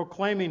altar,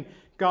 proclaiming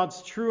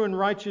God's true and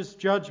righteous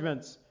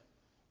judgments.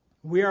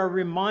 We are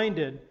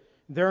reminded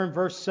there in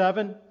verse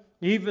 7,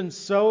 even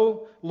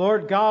so,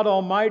 Lord God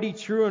Almighty,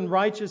 true and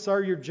righteous are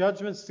your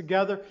judgments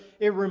together.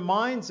 It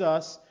reminds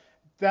us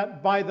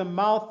that by the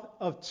mouth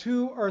of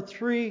 2 or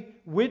 3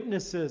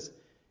 witnesses,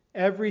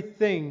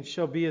 everything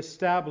shall be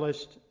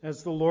established,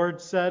 as the Lord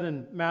said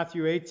in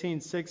Matthew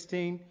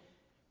 18:16.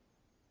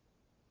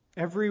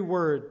 Every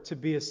word to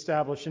be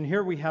established. And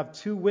here we have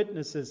 2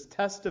 witnesses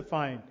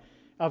testifying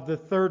of the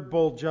third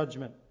bowl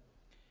judgment.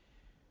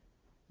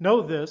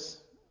 Know this,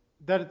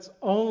 that it's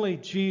only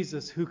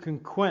Jesus who can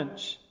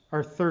quench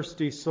our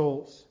thirsty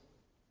souls.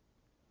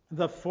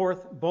 The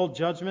 4th bowl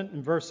judgment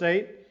in verse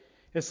 8,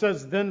 it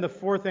says, Then the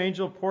 4th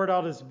angel poured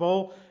out his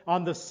bowl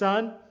on the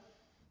sun,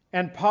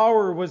 and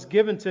power was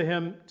given to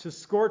him to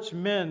scorch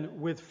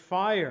men with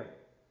fire.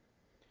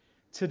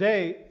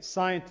 Today,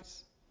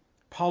 scientists,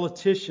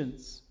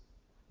 politicians,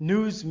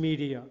 news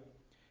media,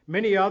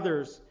 many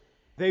others,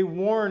 they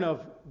warn of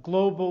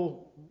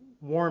global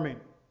warming.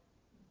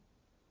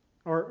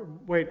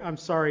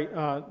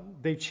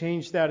 They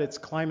changed that. It's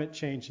climate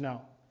change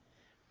now.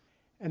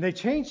 And they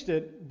changed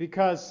it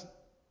because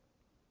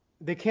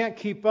they can't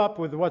keep up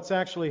with what's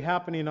actually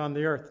happening on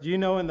the earth. Do you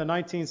know in the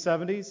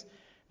 1970s,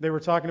 they were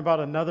talking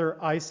about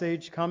another ice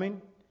age coming?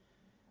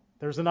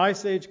 There's an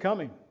ice age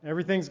coming.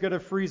 Everything's going to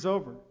freeze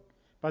over.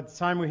 By the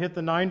time we hit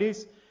the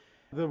 90s,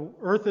 the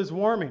earth is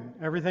warming.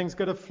 Everything's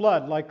going to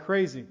flood like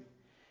crazy.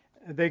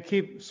 They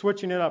keep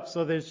switching it up.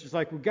 So there's just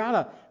like, we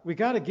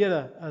gotta get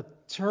a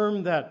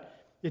term that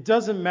it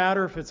doesn't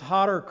matter if it's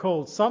hot or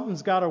cold.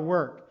 Something's got to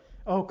work.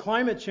 Oh,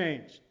 climate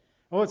change.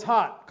 Oh, it's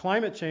hot.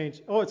 Climate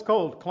change. Oh, it's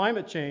cold.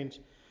 Climate change.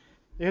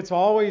 It's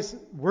always,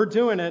 we're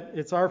doing it.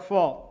 It's our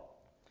fault.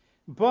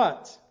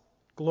 But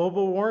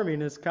global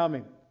warming is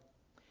coming.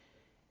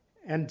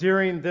 And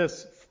during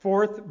this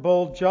 4th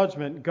bowl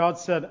judgment, God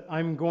said,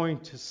 I'm going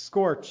to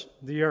scorch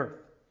the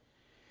earth.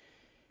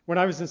 When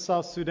I was in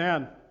South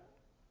Sudan,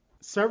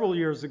 several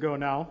years ago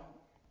now,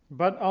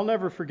 but I'll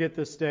never forget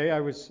this day.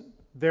 I was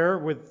there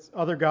with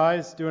other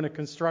guys doing a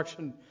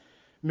construction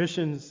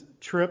missions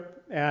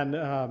trip,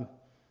 and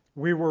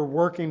we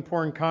were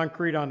pouring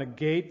concrete on a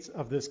gate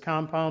of this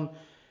compound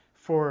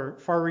for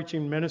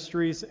far-reaching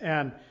ministries.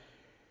 And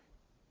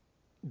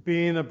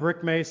being a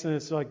brick mason,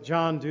 it's like,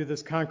 John, do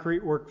this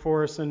concrete work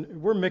for us.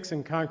 And we're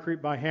mixing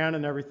concrete by hand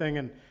and everything.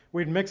 And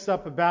we'd mixed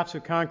up a batch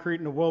of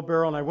concrete in a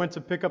wheelbarrow, and I went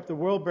to pick up the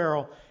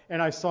wheelbarrow,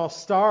 and I saw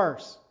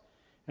stars.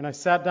 And I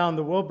sat down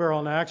the wheelbarrow,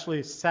 and I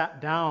actually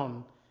sat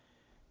down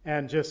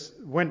and just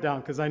went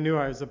down because I knew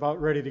I was about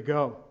ready to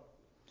go.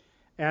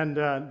 And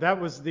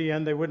that was the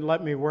end. They wouldn't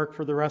let me work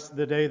for the rest of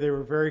the day. They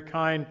were very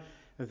kind.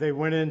 They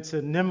went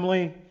into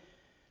Nimli,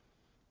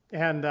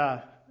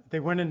 and they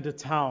went into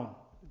town.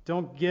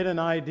 Don't get an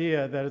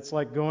idea that it's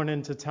like going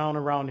into town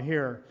around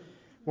here.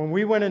 When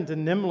we went into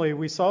Nimli,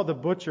 we saw the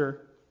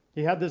butcher.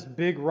 He had this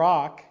big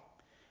rock,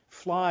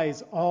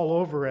 flies all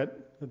over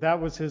it.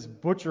 That was his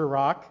butcher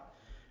rock,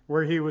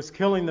 where he was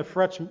killing the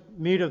fresh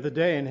meat of the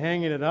day and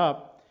hanging it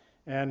up.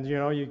 And,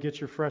 you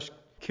get your fresh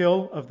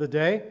kill of the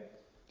day.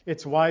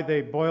 It's why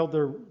they boiled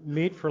their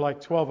meat for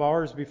like 12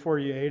 hours before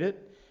you ate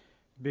it,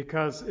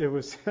 because it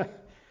was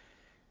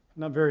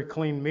not very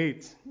clean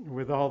meat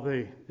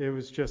it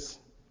was just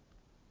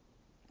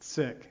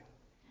sick.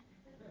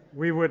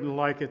 We wouldn't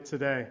like it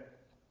today.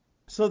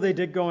 So they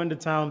did go into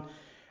town.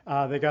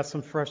 They got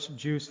some fresh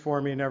juice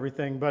for me and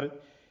everything,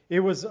 but it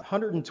was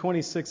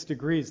 126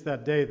 degrees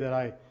that day that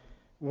I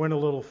went a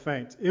little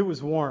faint. It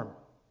was warm.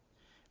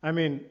 I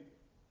mean,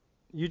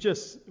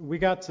 we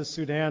got to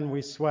Sudan,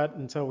 we sweat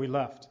until we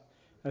left.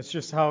 That's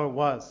just how it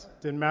was.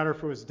 Didn't matter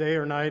if it was day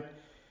or night.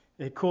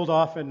 It cooled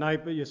off at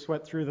night, but you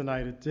sweat through the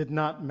night. It did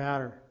not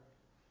matter.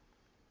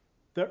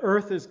 The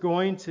earth is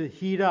going to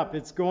heat up.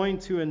 It's going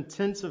to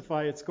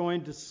intensify. It's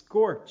going to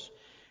scorch.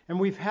 And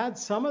we've had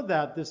some of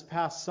that this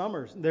past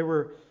summer. There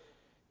were,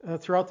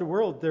 throughout the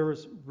world, there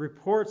was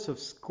reports of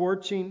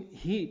scorching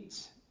heat.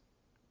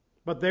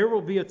 But there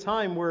will be a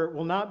time where it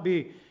will not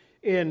be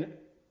in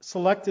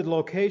selected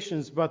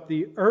locations, but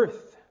the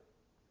earth.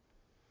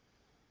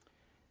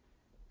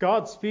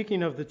 God,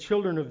 speaking of the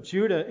children of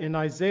Judah in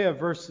Isaiah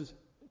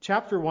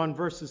chapter 1,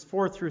 verses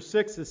 4 through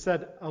 6, it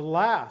said,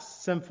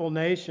 Alas, sinful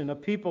nation, a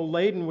people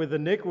laden with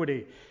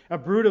iniquity, a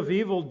brood of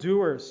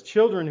evildoers,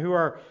 children who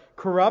are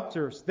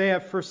corrupters. They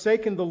have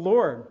forsaken the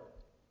Lord,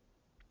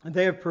 and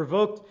they have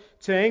provoked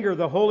to anger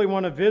the Holy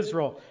One of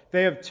Israel.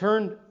 They have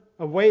turned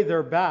away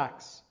their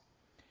backs,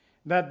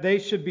 that they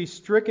should be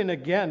stricken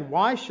again.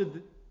 Why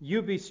should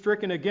you be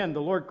stricken again?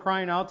 The Lord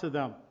crying out to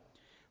them.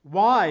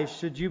 Why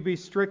should you be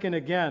stricken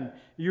again?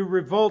 You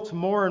revolt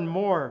more and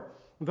more.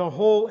 The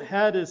whole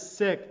head is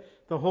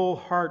sick. The whole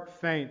heart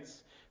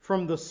faints.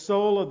 From the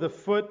sole of the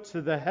foot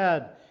to the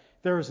head,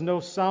 there is no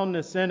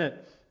soundness in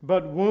it,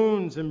 but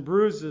wounds and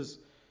bruises,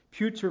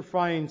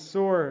 putrefying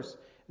sores.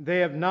 They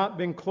have not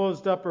been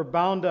closed up or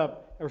bound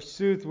up or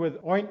soothed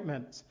with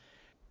ointment.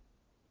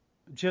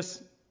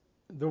 Just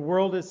the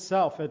world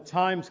itself at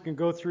times can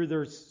go through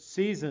their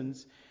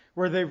seasons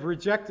where they've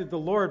rejected the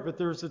Lord, but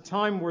there's a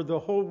time where the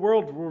whole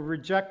world will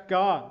reject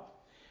God.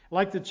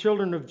 Like the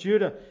children of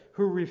Judah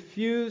who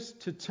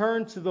refused to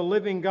turn to the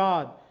living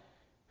God,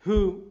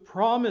 who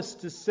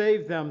promised to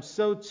save them,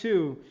 so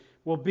too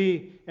will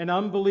be an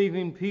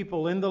unbelieving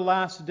people in the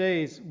last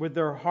days with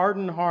their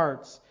hardened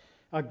hearts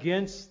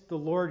against the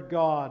Lord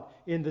God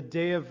in the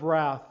day of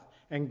wrath,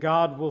 and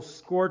God will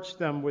scorch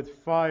them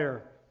with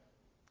fire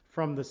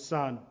from the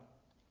sun.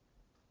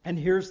 And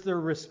here's their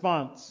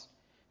response.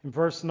 In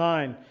verse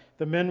 9,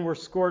 the men were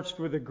scorched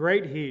with a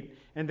great heat,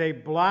 and they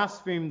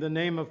blasphemed the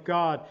name of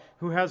God,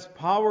 who has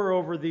power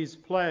over these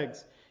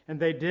plagues, and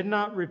they did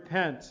not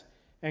repent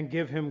and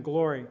give him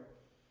glory.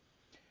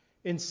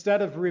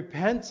 Instead of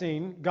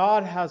repenting,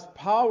 God has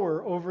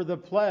power over the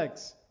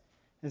plagues.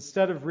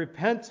 Instead of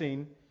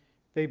repenting,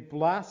 they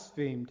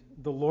blasphemed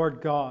the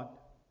Lord God.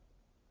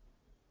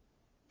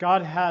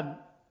 God had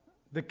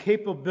the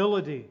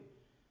capability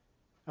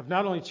of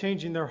not only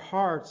changing their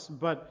hearts,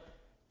 but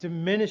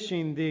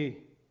diminishing the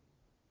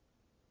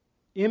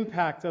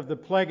impact of the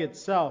plague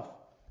itself.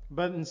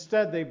 But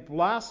instead, they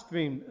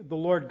blasphemed the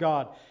Lord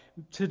God.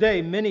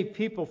 Today, many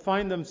people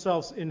find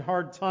themselves in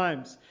hard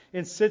times,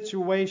 in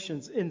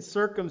situations, in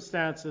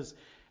circumstances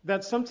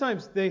that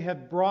sometimes they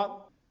have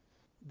brought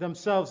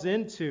themselves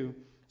into.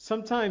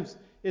 Sometimes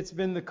it's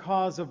been the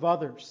cause of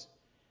others.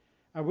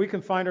 We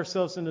can find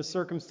ourselves in a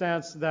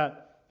circumstance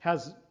that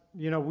has,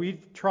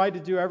 we've tried to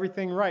do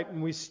everything right,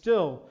 and we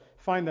still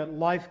find that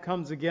life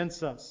comes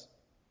against us.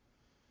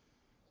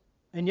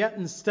 And yet,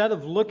 instead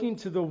of looking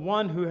to the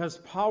one who has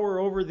power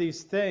over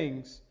these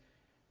things,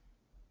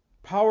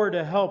 power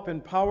to help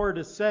and power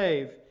to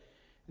save,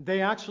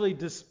 they actually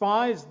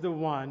despise the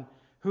one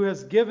who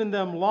has given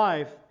them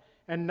life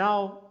and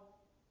now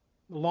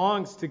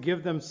longs to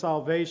give them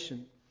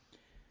salvation.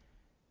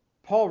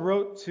 Paul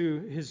wrote to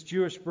his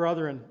Jewish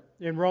brethren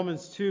in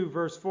Romans 2,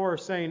 verse 4,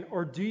 saying,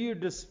 "Or do you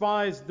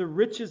despise the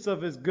riches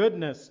of his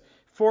goodness,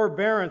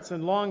 forbearance,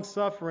 and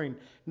long-suffering,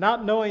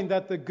 not knowing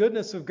that the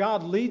goodness of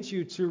God leads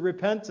you to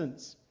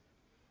repentance?"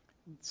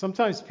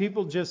 Sometimes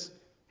people just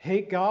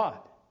hate God.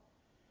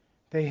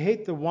 They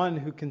hate the one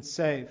who can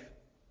save.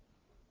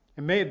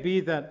 And may it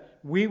be that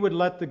we would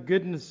let the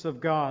goodness of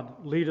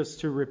God lead us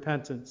to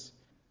repentance.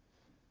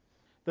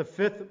 The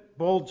fifth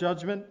bowl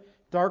judgment,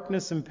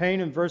 darkness and pain,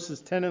 in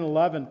verses 10 and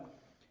 11.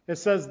 It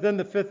says, "Then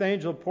the fifth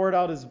angel poured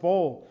out his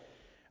bowl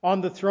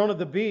on the throne of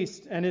the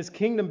beast, and his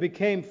kingdom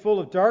became full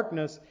of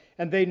darkness,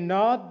 and they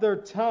gnawed their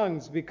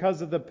tongues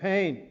because of the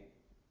pain.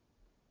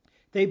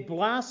 They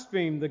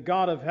blasphemed the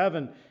God of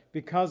heaven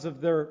because of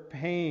their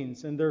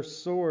pains and their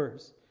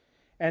sores,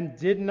 and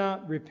did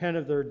not repent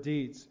of their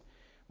deeds."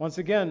 Once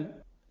again,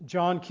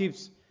 John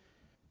keeps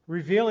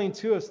revealing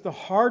to us the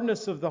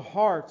hardness of the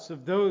hearts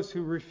of those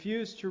who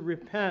refuse to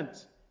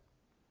repent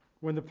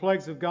when the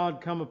plagues of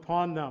God come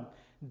upon them.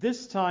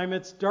 This time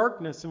it's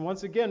darkness. And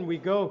once again, we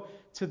go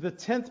to the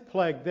 10th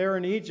plague there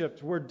in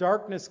Egypt, where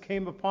darkness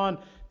came upon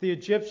the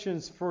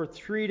Egyptians for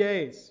 3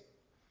 days.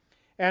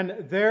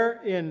 And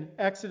there in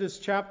Exodus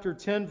chapter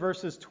 10,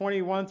 verses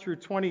 21 through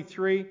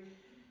 23,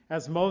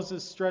 as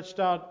Moses stretched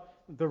out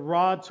the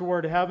rod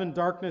toward heaven,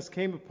 darkness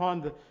came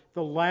upon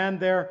the land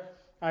there.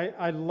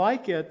 I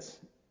like it,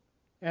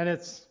 and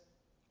it's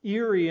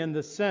eerie in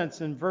the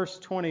sense. In verse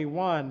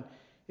 21,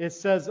 it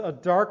says, "A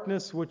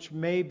darkness which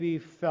may be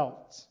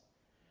felt."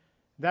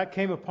 That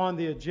came upon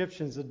the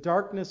Egyptians, a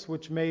darkness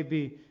which may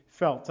be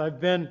felt. I've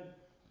been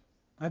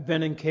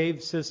in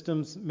cave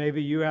systems.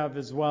 Maybe you have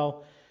as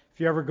well.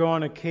 If you ever go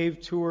on a cave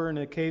tour in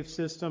a cave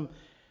system,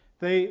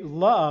 they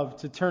love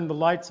to turn the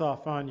lights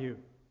off on you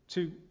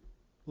to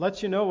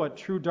let you know what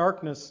true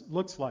darkness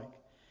looks like.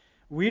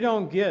 We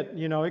don't get,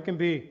 it can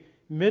be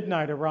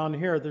midnight around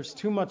here. There's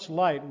too much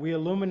light. We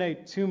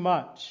illuminate too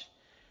much.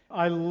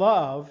 I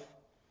love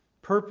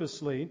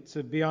purposely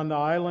to be on the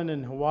island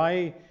in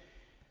Hawaii.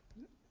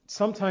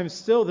 Sometimes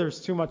still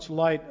there's too much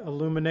light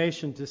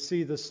illumination to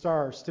see the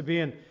stars. To be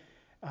in,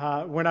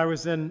 when I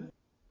was in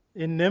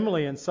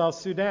Nimli in South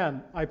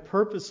Sudan, I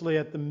purposely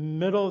at the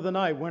middle of the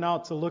night went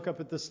out to look up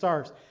at the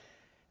stars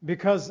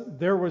because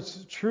there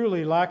was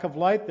truly lack of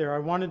light there. I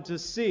wanted to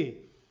see,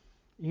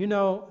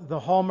 the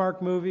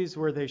Hallmark movies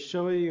where they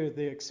show you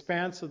the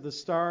expanse of the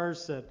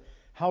stars, that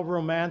how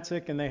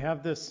romantic, and they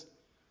have this,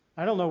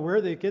 I don't know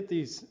where they get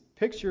these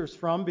pictures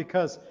from,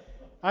 because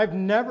I've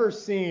never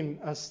seen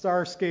a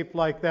starscape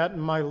like that in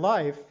my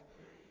life,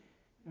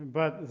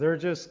 but they're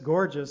just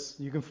gorgeous.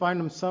 You can find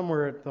them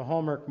somewhere at the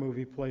Hallmark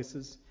movie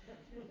places,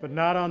 but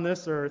not on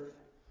this earth.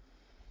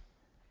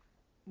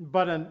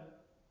 But a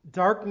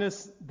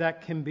darkness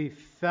that can be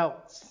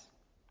felt.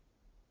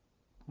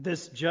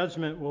 This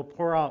judgment will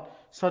pour out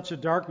such a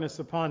darkness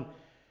upon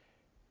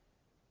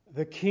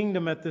the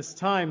kingdom at this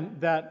time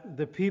that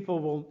the people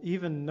will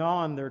even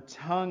gnaw on their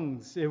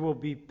tongues. It will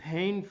be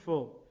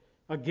painful.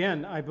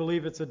 Again, I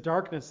believe it's a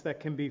darkness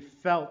that can be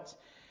felt.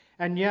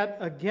 And yet,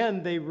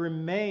 again, they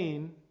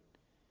remain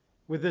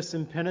with this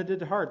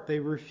impenitent heart. They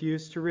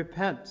refuse to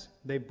repent.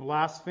 They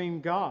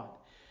blaspheme God.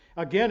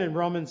 Again, in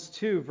Romans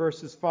 2,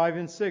 verses 5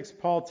 and 6,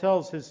 Paul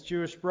tells his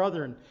Jewish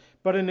brethren,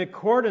 "But in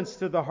accordance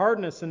to the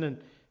hardness and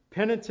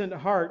impenitent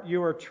heart,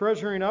 you are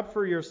treasuring up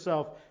for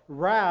yourself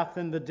wrath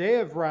in the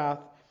day of wrath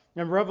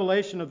and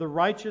revelation of the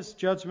righteous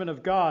judgment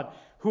of God,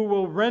 who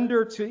will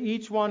render to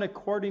each one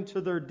according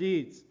to their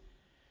deeds."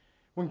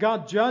 When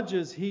God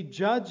judges, He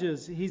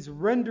judges. He's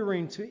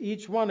rendering to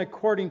each one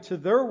according to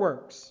their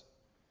works.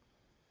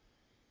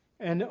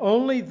 And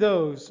only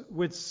those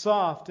with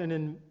soft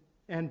and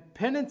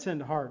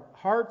penitent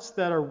hearts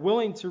that are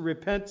willing to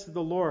repent to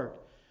the Lord,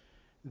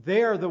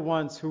 they are the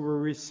ones who will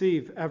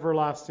receive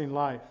everlasting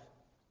life.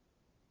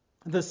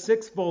 The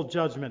sixth bowl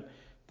judgment,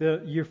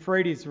 the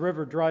Euphrates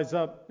River dries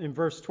up. In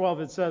verse 12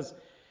 it says,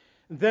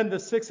 "Then the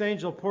sixth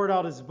angel poured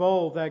out his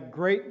bowl, that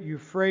great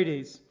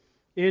Euphrates.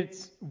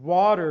 Its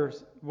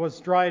waters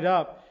was dried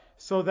up,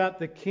 so that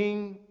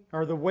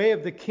the way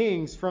of the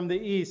kings from the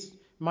east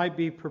might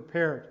be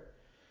prepared."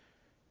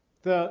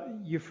 The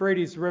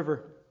Euphrates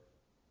River,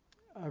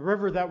 a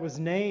river that was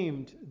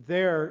named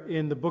there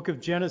in the book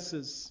of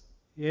Genesis,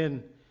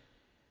 in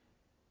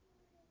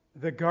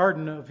the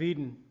Garden of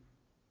Eden,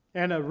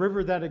 and a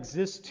river that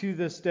exists to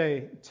this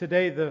day.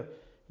 Today, the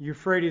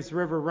Euphrates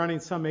River, running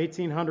some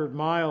 1,800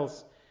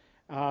 miles,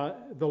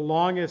 the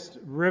longest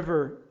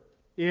river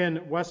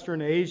in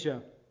Western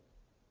Asia,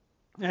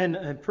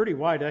 and pretty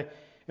wide.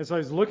 As I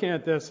was looking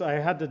at this, I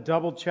had to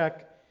double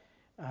check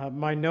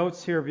my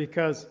notes here,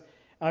 because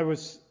I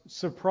was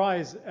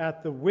surprised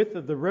at the width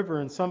of the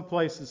river. In some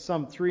places,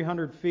 some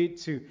 300 feet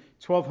to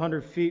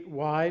 1,200 feet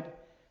wide,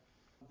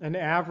 an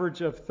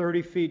average of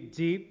 30 feet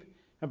deep.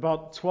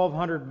 About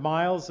 1,200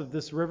 miles of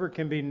this river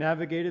can be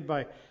navigated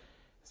by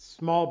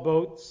small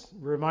boats,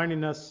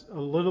 reminding us a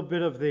little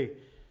bit of the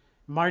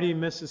mighty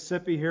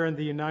Mississippi here in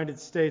the United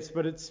States.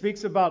 But it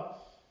speaks about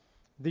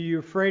the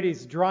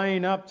Euphrates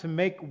drying up to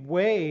make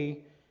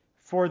way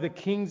for the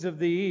kings of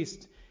the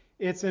east.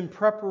 It's in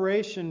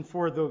preparation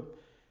for the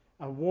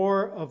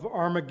war of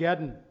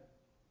Armageddon,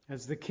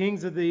 as the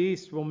kings of the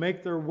east will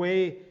make their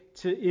way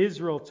to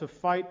Israel to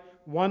fight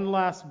one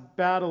last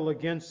battle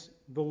against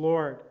the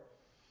Lord.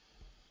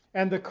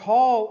 And the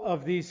call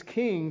of these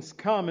kings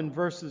come in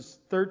verses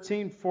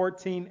 13,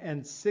 14,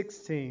 and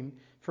 16.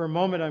 For a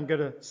moment, I'm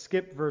going to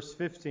skip verse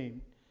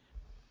 15.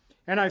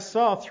 "And I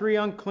saw three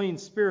unclean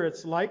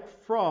spirits like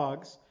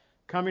frogs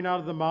coming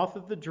out of the mouth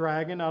of the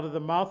dragon, out of the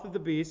mouth of the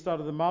beast, out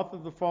of the mouth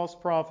of the false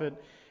prophet.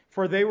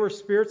 For they were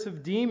spirits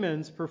of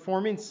demons,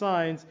 performing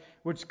signs,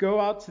 which go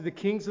out to the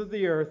kings of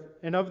the earth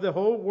and of the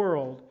whole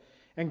world,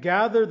 and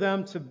gather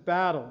them to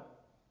battle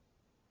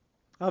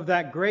of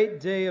that great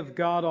day of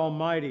God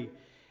Almighty,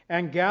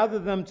 and gather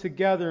them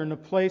together in a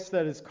place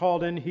that is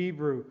called in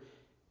Hebrew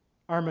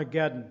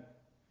Armageddon."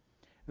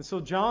 And so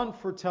John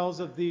foretells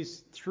of these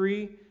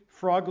three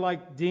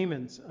frog-like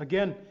demons.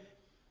 Again,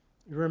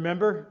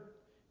 remember,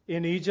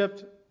 in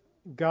Egypt,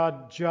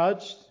 God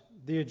judged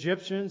the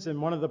Egyptians, and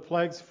one of the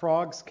plagues,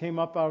 frogs, came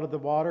up out of the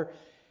water.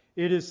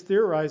 It is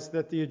theorized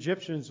that the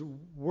Egyptians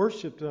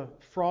worshipped a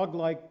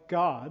frog-like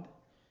god.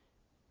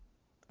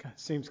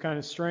 Seems kind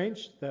of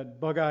strange,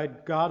 that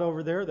bug-eyed god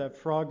over there, that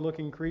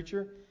frog-looking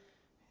creature.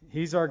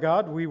 He's our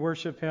God, we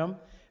worship him.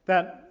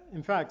 That,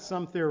 in fact,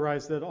 some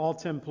theorize that all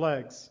 10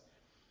 plagues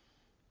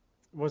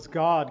was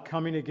God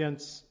coming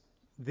against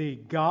the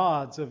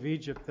gods of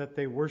Egypt that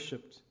they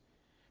worshipped.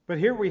 But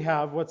here we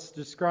have what's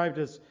described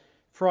as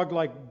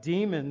frog-like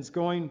demons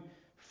going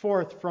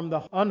forth from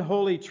the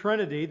unholy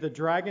trinity, the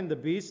dragon, the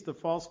beast, the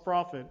false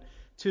prophet,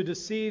 to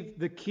deceive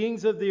the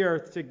kings of the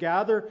earth, to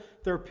gather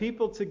their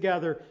people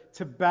together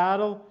to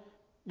battle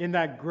in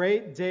that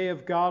great day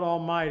of God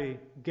Almighty,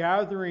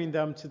 gathering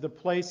them to the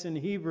place in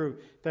Hebrew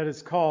that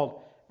is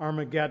called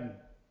Armageddon.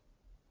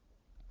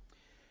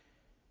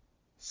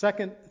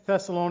 2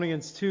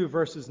 Thessalonians 2,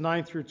 verses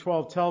 9 through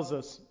 12 tells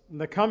us,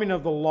 "The coming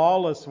of the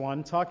lawless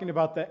one," talking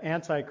about the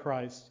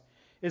Antichrist,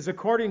 "is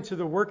according to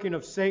the working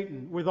of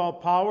Satan, with all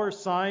power,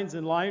 signs,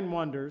 and lying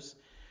wonders,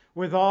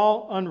 with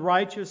all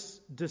unrighteous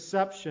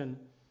deception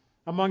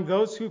among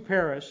those who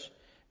perish,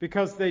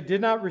 because they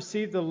did not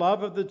receive the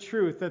love of the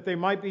truth, that they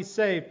might be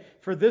saved.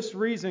 For this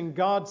reason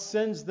God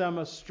sends them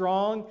a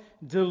strong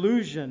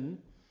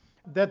delusion,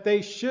 that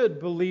they should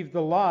believe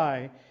the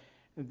lie,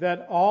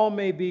 that all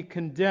may be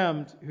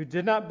condemned who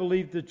did not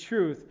believe the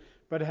truth,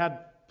 but had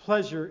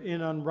pleasure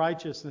in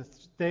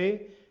unrighteousness."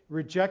 They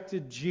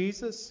rejected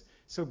Jesus,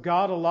 so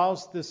God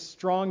allows this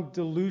strong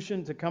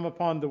delusion to come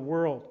upon the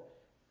world.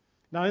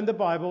 Now, in the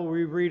Bible,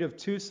 we read of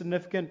two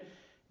significant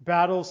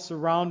battles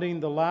surrounding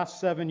the last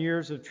 7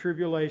 years of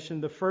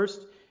tribulation. The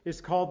first is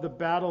called the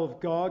Battle of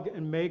Gog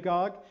and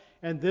Magog,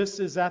 and this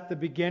is at the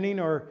beginning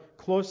or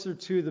closer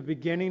to the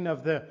beginning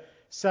of the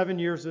 7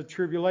 years of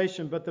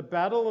tribulation. But the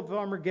Battle of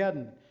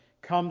Armageddon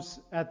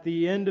comes at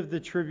the end of the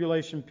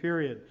tribulation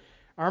period.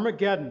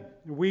 Armageddon,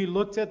 we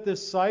looked at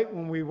this site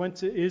when we went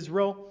to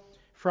Israel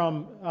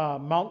from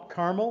Mount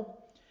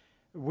Carmel.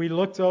 We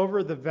looked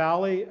over the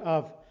valley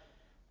of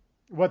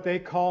what they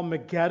call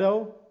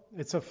Megiddo.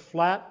 It's a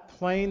flat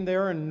plain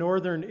there in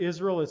northern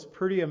Israel. It's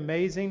pretty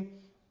amazing.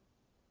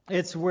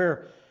 It's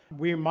where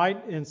We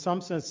might, in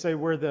some sense, say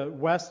where the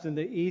West and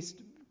the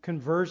East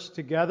converge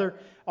together.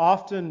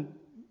 Often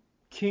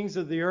kings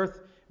of the earth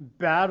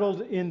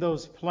battled in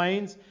those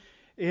plains.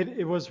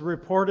 It was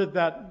reported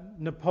that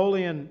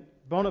Napoleon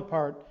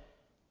Bonaparte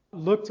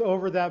looked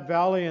over that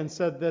valley and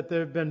said that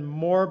there had been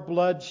more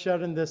blood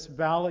shed in this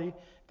valley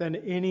than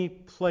any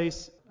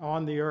place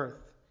on the earth.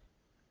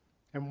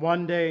 And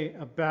one day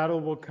a battle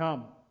will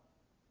come,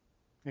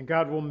 and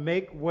God will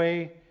make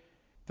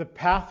the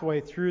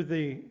pathway through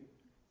the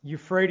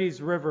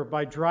Euphrates River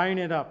by drying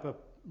it up, a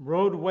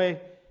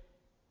roadway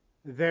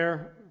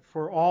there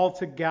for all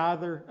to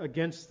gather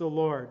against the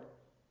Lord,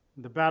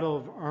 the battle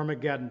of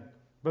Armageddon.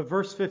 But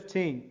verse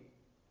 15,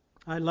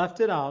 I left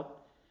it out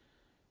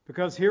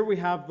because here we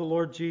have the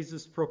Lord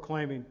Jesus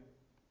proclaiming,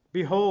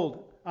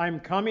 Behold, I am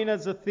coming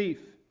as a thief.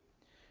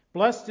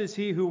 Blessed is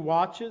he who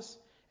watches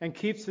and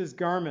keeps his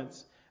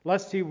garments,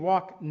 lest he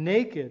walk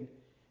naked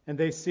and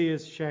they see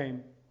his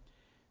shame.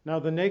 Now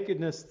the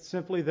nakedness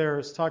simply there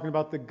is talking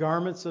about the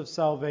garments of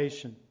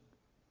salvation.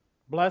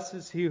 Blessed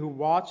is he who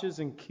watches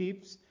and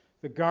keeps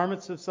the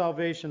garments of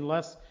salvation,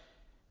 lest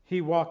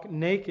he walk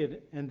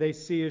naked and they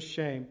see his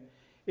shame.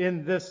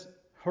 In this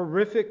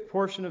horrific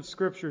portion of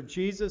Scripture,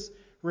 Jesus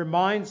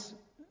reminds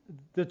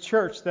the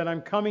church that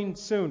I'm coming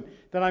soon,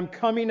 that I'm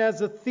coming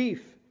as a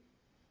thief.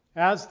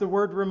 As the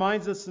word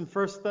reminds us in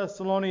 1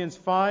 Thessalonians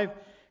 5,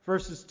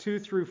 verses 2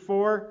 through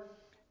 4,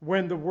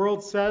 when the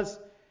world says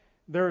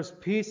there is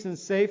peace and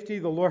safety,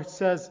 the Lord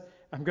says,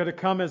 I'm going to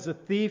come as a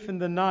thief in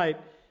the night,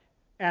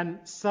 and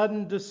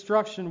sudden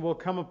destruction will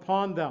come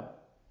upon them.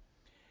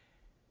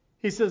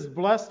 He says,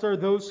 blessed are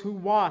those who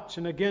watch.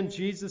 And again,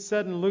 Jesus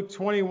said in Luke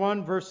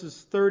 21,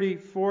 verses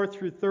 34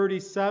 through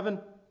 37,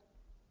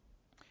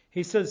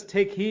 he says,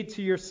 take heed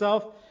to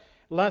yourself,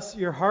 lest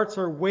your hearts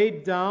are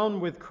weighed down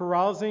with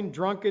carousing,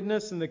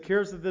 drunkenness, and the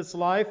cares of this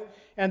life,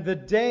 and the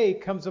day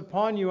comes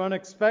upon you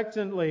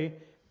unexpectedly,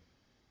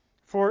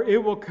 for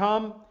it will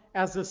come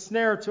as a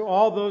snare to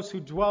all those who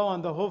dwell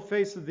on the whole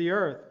face of the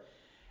earth.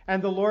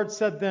 And the Lord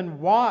said,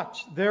 then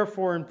watch,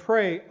 therefore, and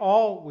pray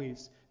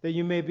always, that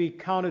you may be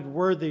counted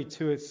worthy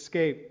to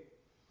escape.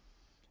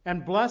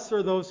 And blessed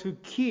are those who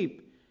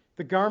keep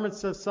the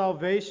garments of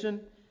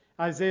salvation.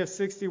 Isaiah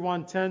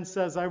 61:10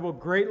 says, I will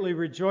greatly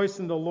rejoice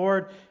in the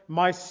Lord.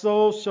 My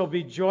soul shall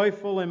be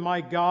joyful in my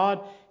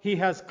God. He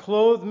has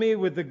clothed me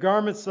with the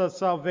garments of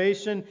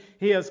salvation.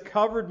 He has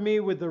covered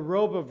me with the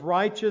robe of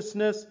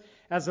righteousness,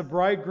 as a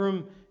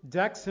bridegroom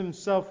decks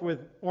himself with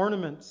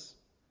ornaments.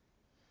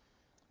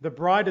 The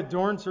bride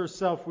adorns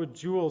herself with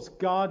jewels.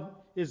 God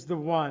is the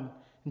one.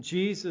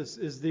 Jesus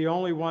is the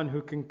only one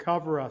who can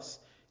cover us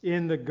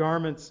in the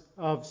garments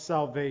of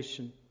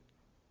salvation.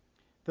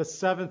 The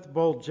seventh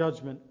bowl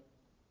judgment.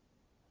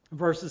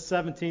 Verses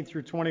 17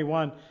 through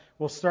 21.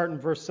 We'll start in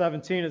verse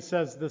 17. It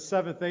says, the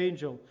seventh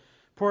angel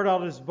poured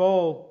out his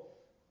bowl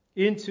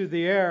into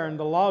the air, and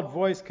the loud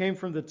voice came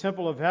from the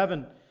temple of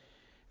heaven,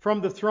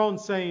 from the throne,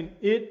 saying,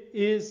 it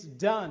is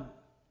done.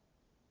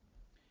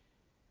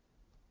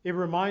 It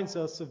reminds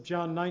us of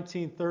John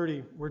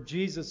 19:30, where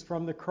Jesus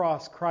from the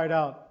cross cried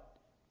out,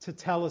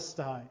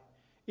 Tetelestai,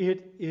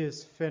 it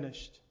is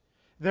finished.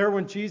 There,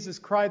 when Jesus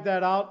cried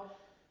that out,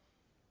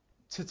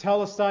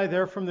 Tetelestai,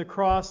 there from the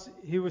cross,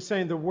 he was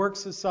saying the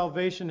works of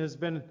salvation has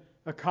been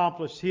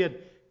accomplished. He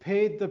had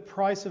paid the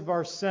price of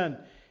our sin.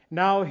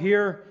 Now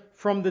here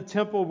from the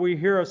temple we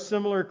hear a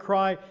similar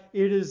cry,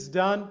 it is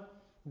done.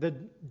 The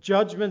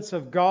judgments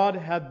of God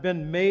have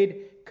been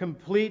made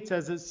complete,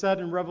 as it said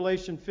in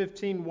Revelation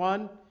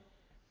 15:1.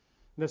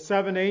 The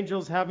seven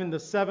angels having the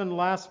seven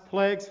last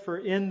plagues, for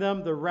in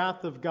them the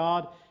wrath of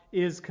God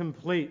is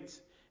complete.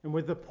 And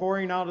with the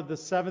pouring out of the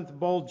seventh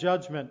bowl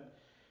judgment,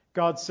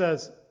 God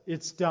says,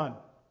 it's done.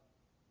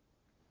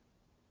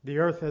 The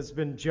earth has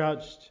been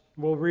judged.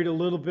 We'll read a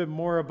little bit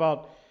more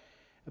about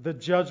the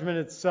judgment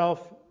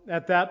itself.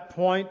 At that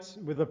point,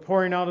 with the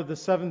pouring out of the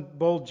seventh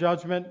bowl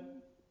judgment,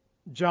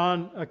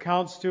 John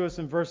accounts to us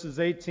in verses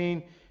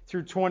 18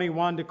 through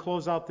 21 to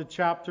close out the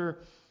chapter.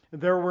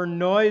 There were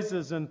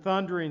noises and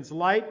thunderings,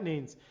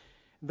 lightnings.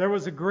 There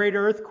was a great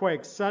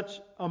earthquake,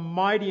 such a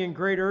mighty and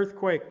great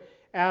earthquake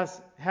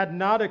as had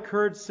not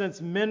occurred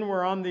since men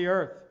were on the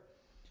earth.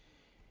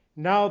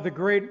 Now the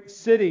great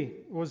city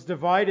was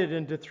divided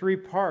into three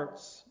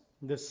parts.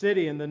 The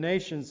city and the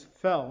nations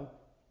fell.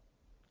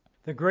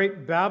 The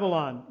great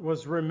Babylon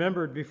was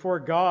remembered before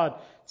God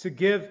to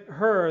give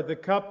her the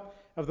cup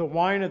of the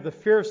wine of the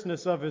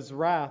fierceness of his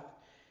wrath.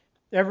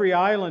 Every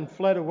island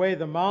fled away.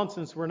 The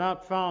mountains were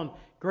not found.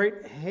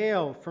 Great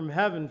hail from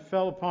heaven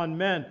fell upon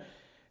men,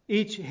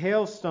 each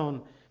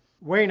hailstone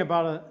weighing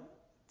about a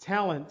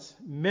talent.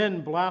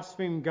 Men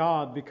blasphemed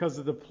God because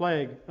of the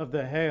plague of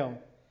the hail,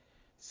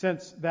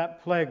 since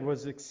that plague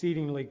was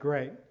exceedingly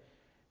great.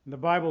 And the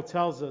Bible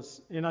tells us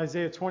in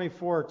Isaiah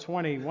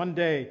 24:20, one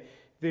day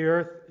the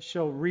earth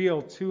shall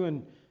reel to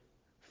and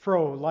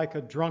fro like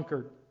a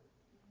drunkard,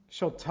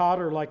 shall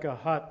totter like a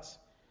hut.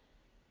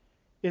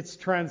 Its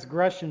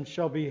transgression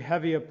shall be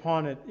heavy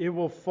upon it. It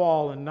will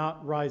fall and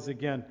not rise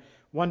again.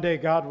 One day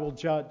God will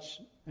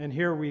judge, And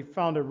here we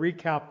found a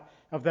recap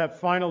of that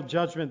final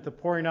judgment, the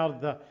pouring out of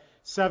the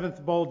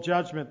seventh bowl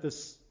judgment, the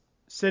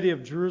city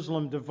of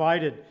Jerusalem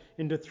divided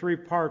into three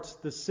parts,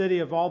 the city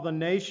of all the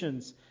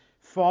nations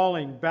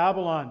falling,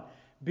 Babylon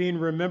being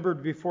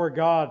remembered before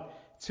God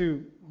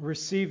to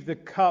receive the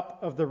cup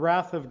of the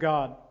wrath of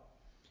God,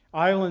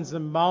 islands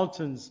and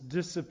mountains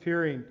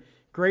disappearing,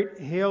 great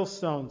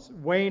hailstones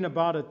weighing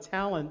about a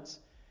talent.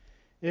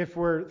 If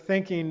we're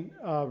thinking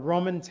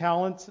Roman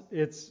talent,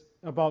 it's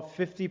about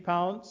 50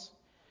 pounds.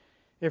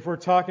 If we're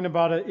talking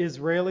about an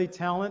Israeli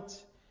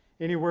talent,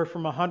 anywhere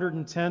from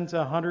 110 to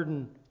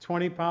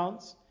 120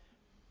 pounds.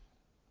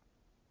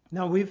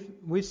 Now,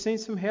 we've seen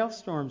some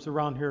hailstorms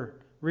around here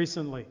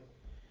recently.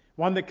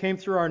 One that came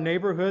through our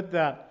neighborhood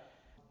that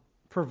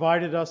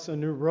provided us a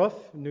new roof,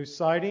 new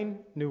siding,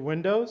 new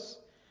windows.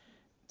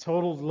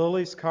 Totaled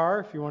Lily's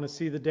car. If you want to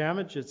see the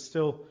damage, it's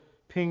still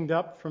pinged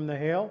up from the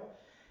hail.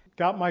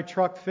 Got my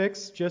truck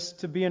fixed just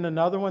to be in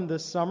another one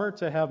this summer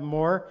to have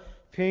more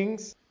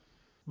pings.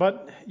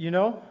 But,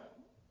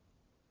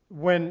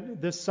 when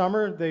this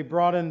summer they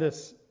brought in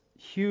this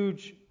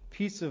huge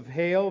piece of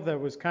hail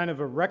that was kind of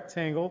a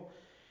rectangle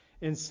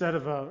instead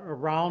of a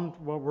round,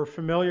 what we're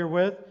familiar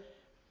with,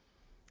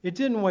 it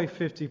didn't weigh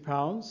 50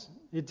 pounds.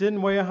 It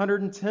didn't weigh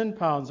 110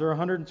 pounds or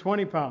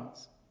 120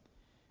 pounds.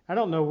 I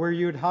don't know where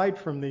you'd hide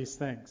from these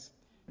things.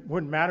 It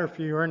wouldn't matter if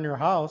you were in your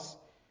house.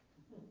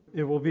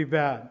 It will be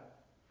bad.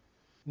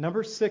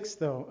 Number 6,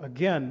 though,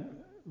 again,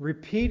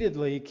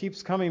 repeatedly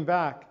keeps coming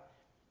back.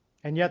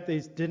 And yet they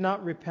did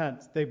not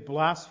repent. They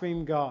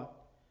blasphemed God.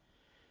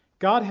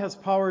 God has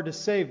power to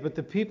save, but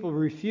the people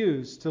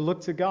refuse to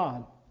look to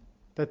God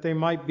that they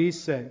might be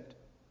saved.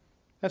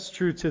 That's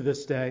true to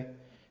this day.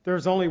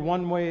 There's only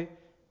one way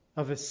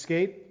of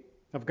escape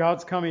of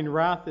God's coming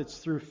wrath. It's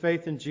through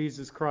faith in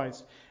Jesus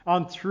Christ.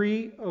 On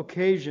 3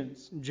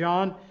 occasions,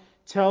 John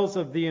tells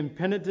of the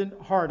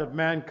impenitent heart of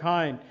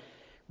mankind,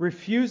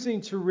 refusing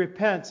to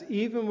repent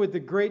even with the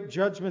great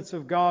judgments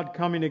of God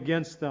coming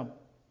against them.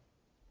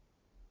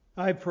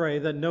 I pray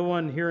that no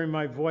one hearing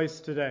my voice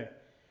today,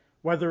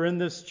 whether in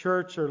this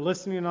church or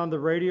listening on the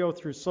radio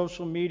through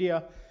social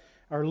media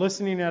or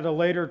listening at a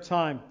later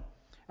time,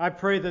 I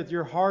pray that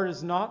your heart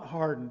is not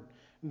hardened,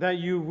 that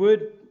you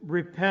would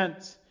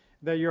repent,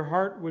 that your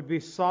heart would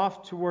be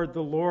soft toward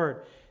the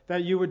Lord,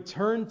 that you would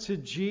turn to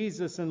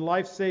Jesus in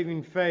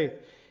life-saving faith.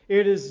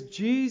 It is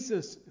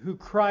Jesus who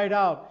cried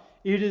out,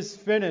 "It is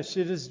finished."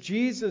 It is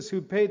Jesus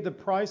who paid the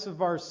price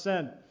of our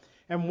sin.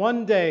 And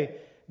one day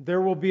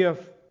there will be a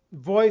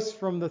voice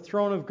from the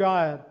throne of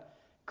God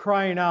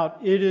crying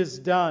out, "It is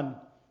done."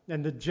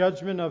 And the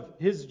judgment of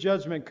His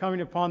judgment coming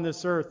upon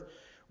this earth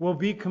will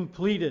be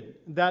completed.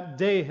 That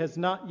day has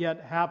not yet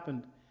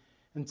happened.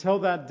 Until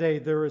that day,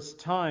 there is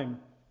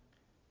time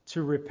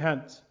to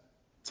repent,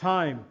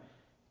 time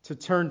to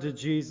turn to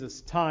Jesus,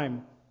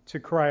 time to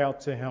cry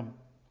out to Him.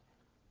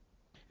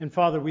 And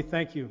Father, we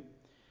thank You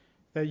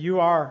that You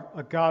are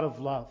a God of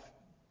love.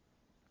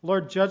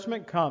 Lord,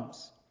 judgment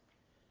comes,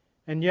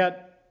 and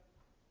yet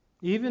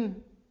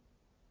even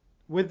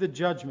with the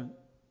judgment,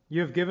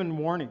 You have given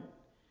warning,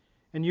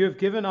 and You have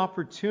given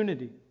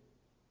opportunity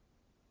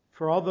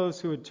for all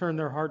those who would turn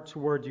their heart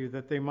toward You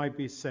that they might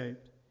be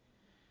saved.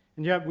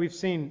 And yet we've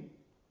seen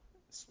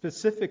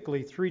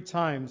specifically 3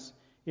 times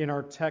in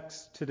our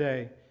text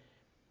today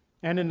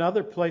and in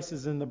other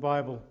places in the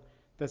Bible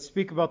that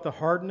speak about the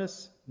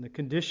hardness and the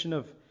condition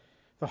of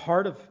the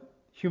heart of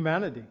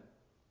humanity,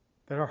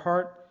 that our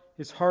heart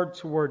is hard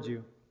toward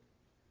You.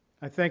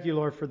 I thank You,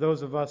 Lord, for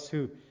those of us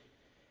who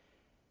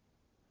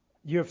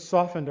You have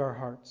softened our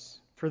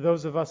hearts. For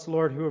those of us,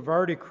 Lord, who have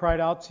already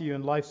cried out to You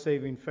in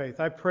life-saving faith.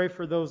 I pray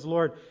for those,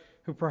 Lord,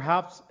 who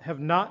perhaps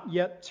have not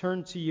yet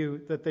turned to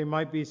You that they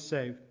might be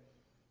saved.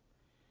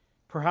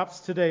 Perhaps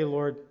today,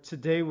 Lord,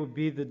 today will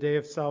be the day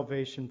of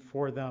salvation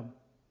for them.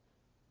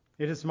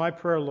 It is my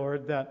prayer,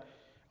 Lord, that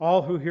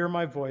all who hear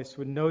my voice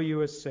would know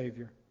You as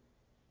Savior.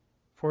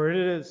 For it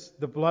is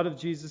the blood of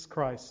Jesus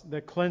Christ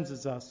that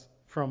cleanses us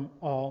from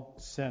all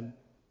sin.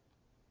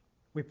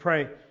 We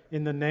pray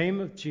in the name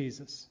of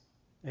Jesus.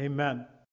 Amen.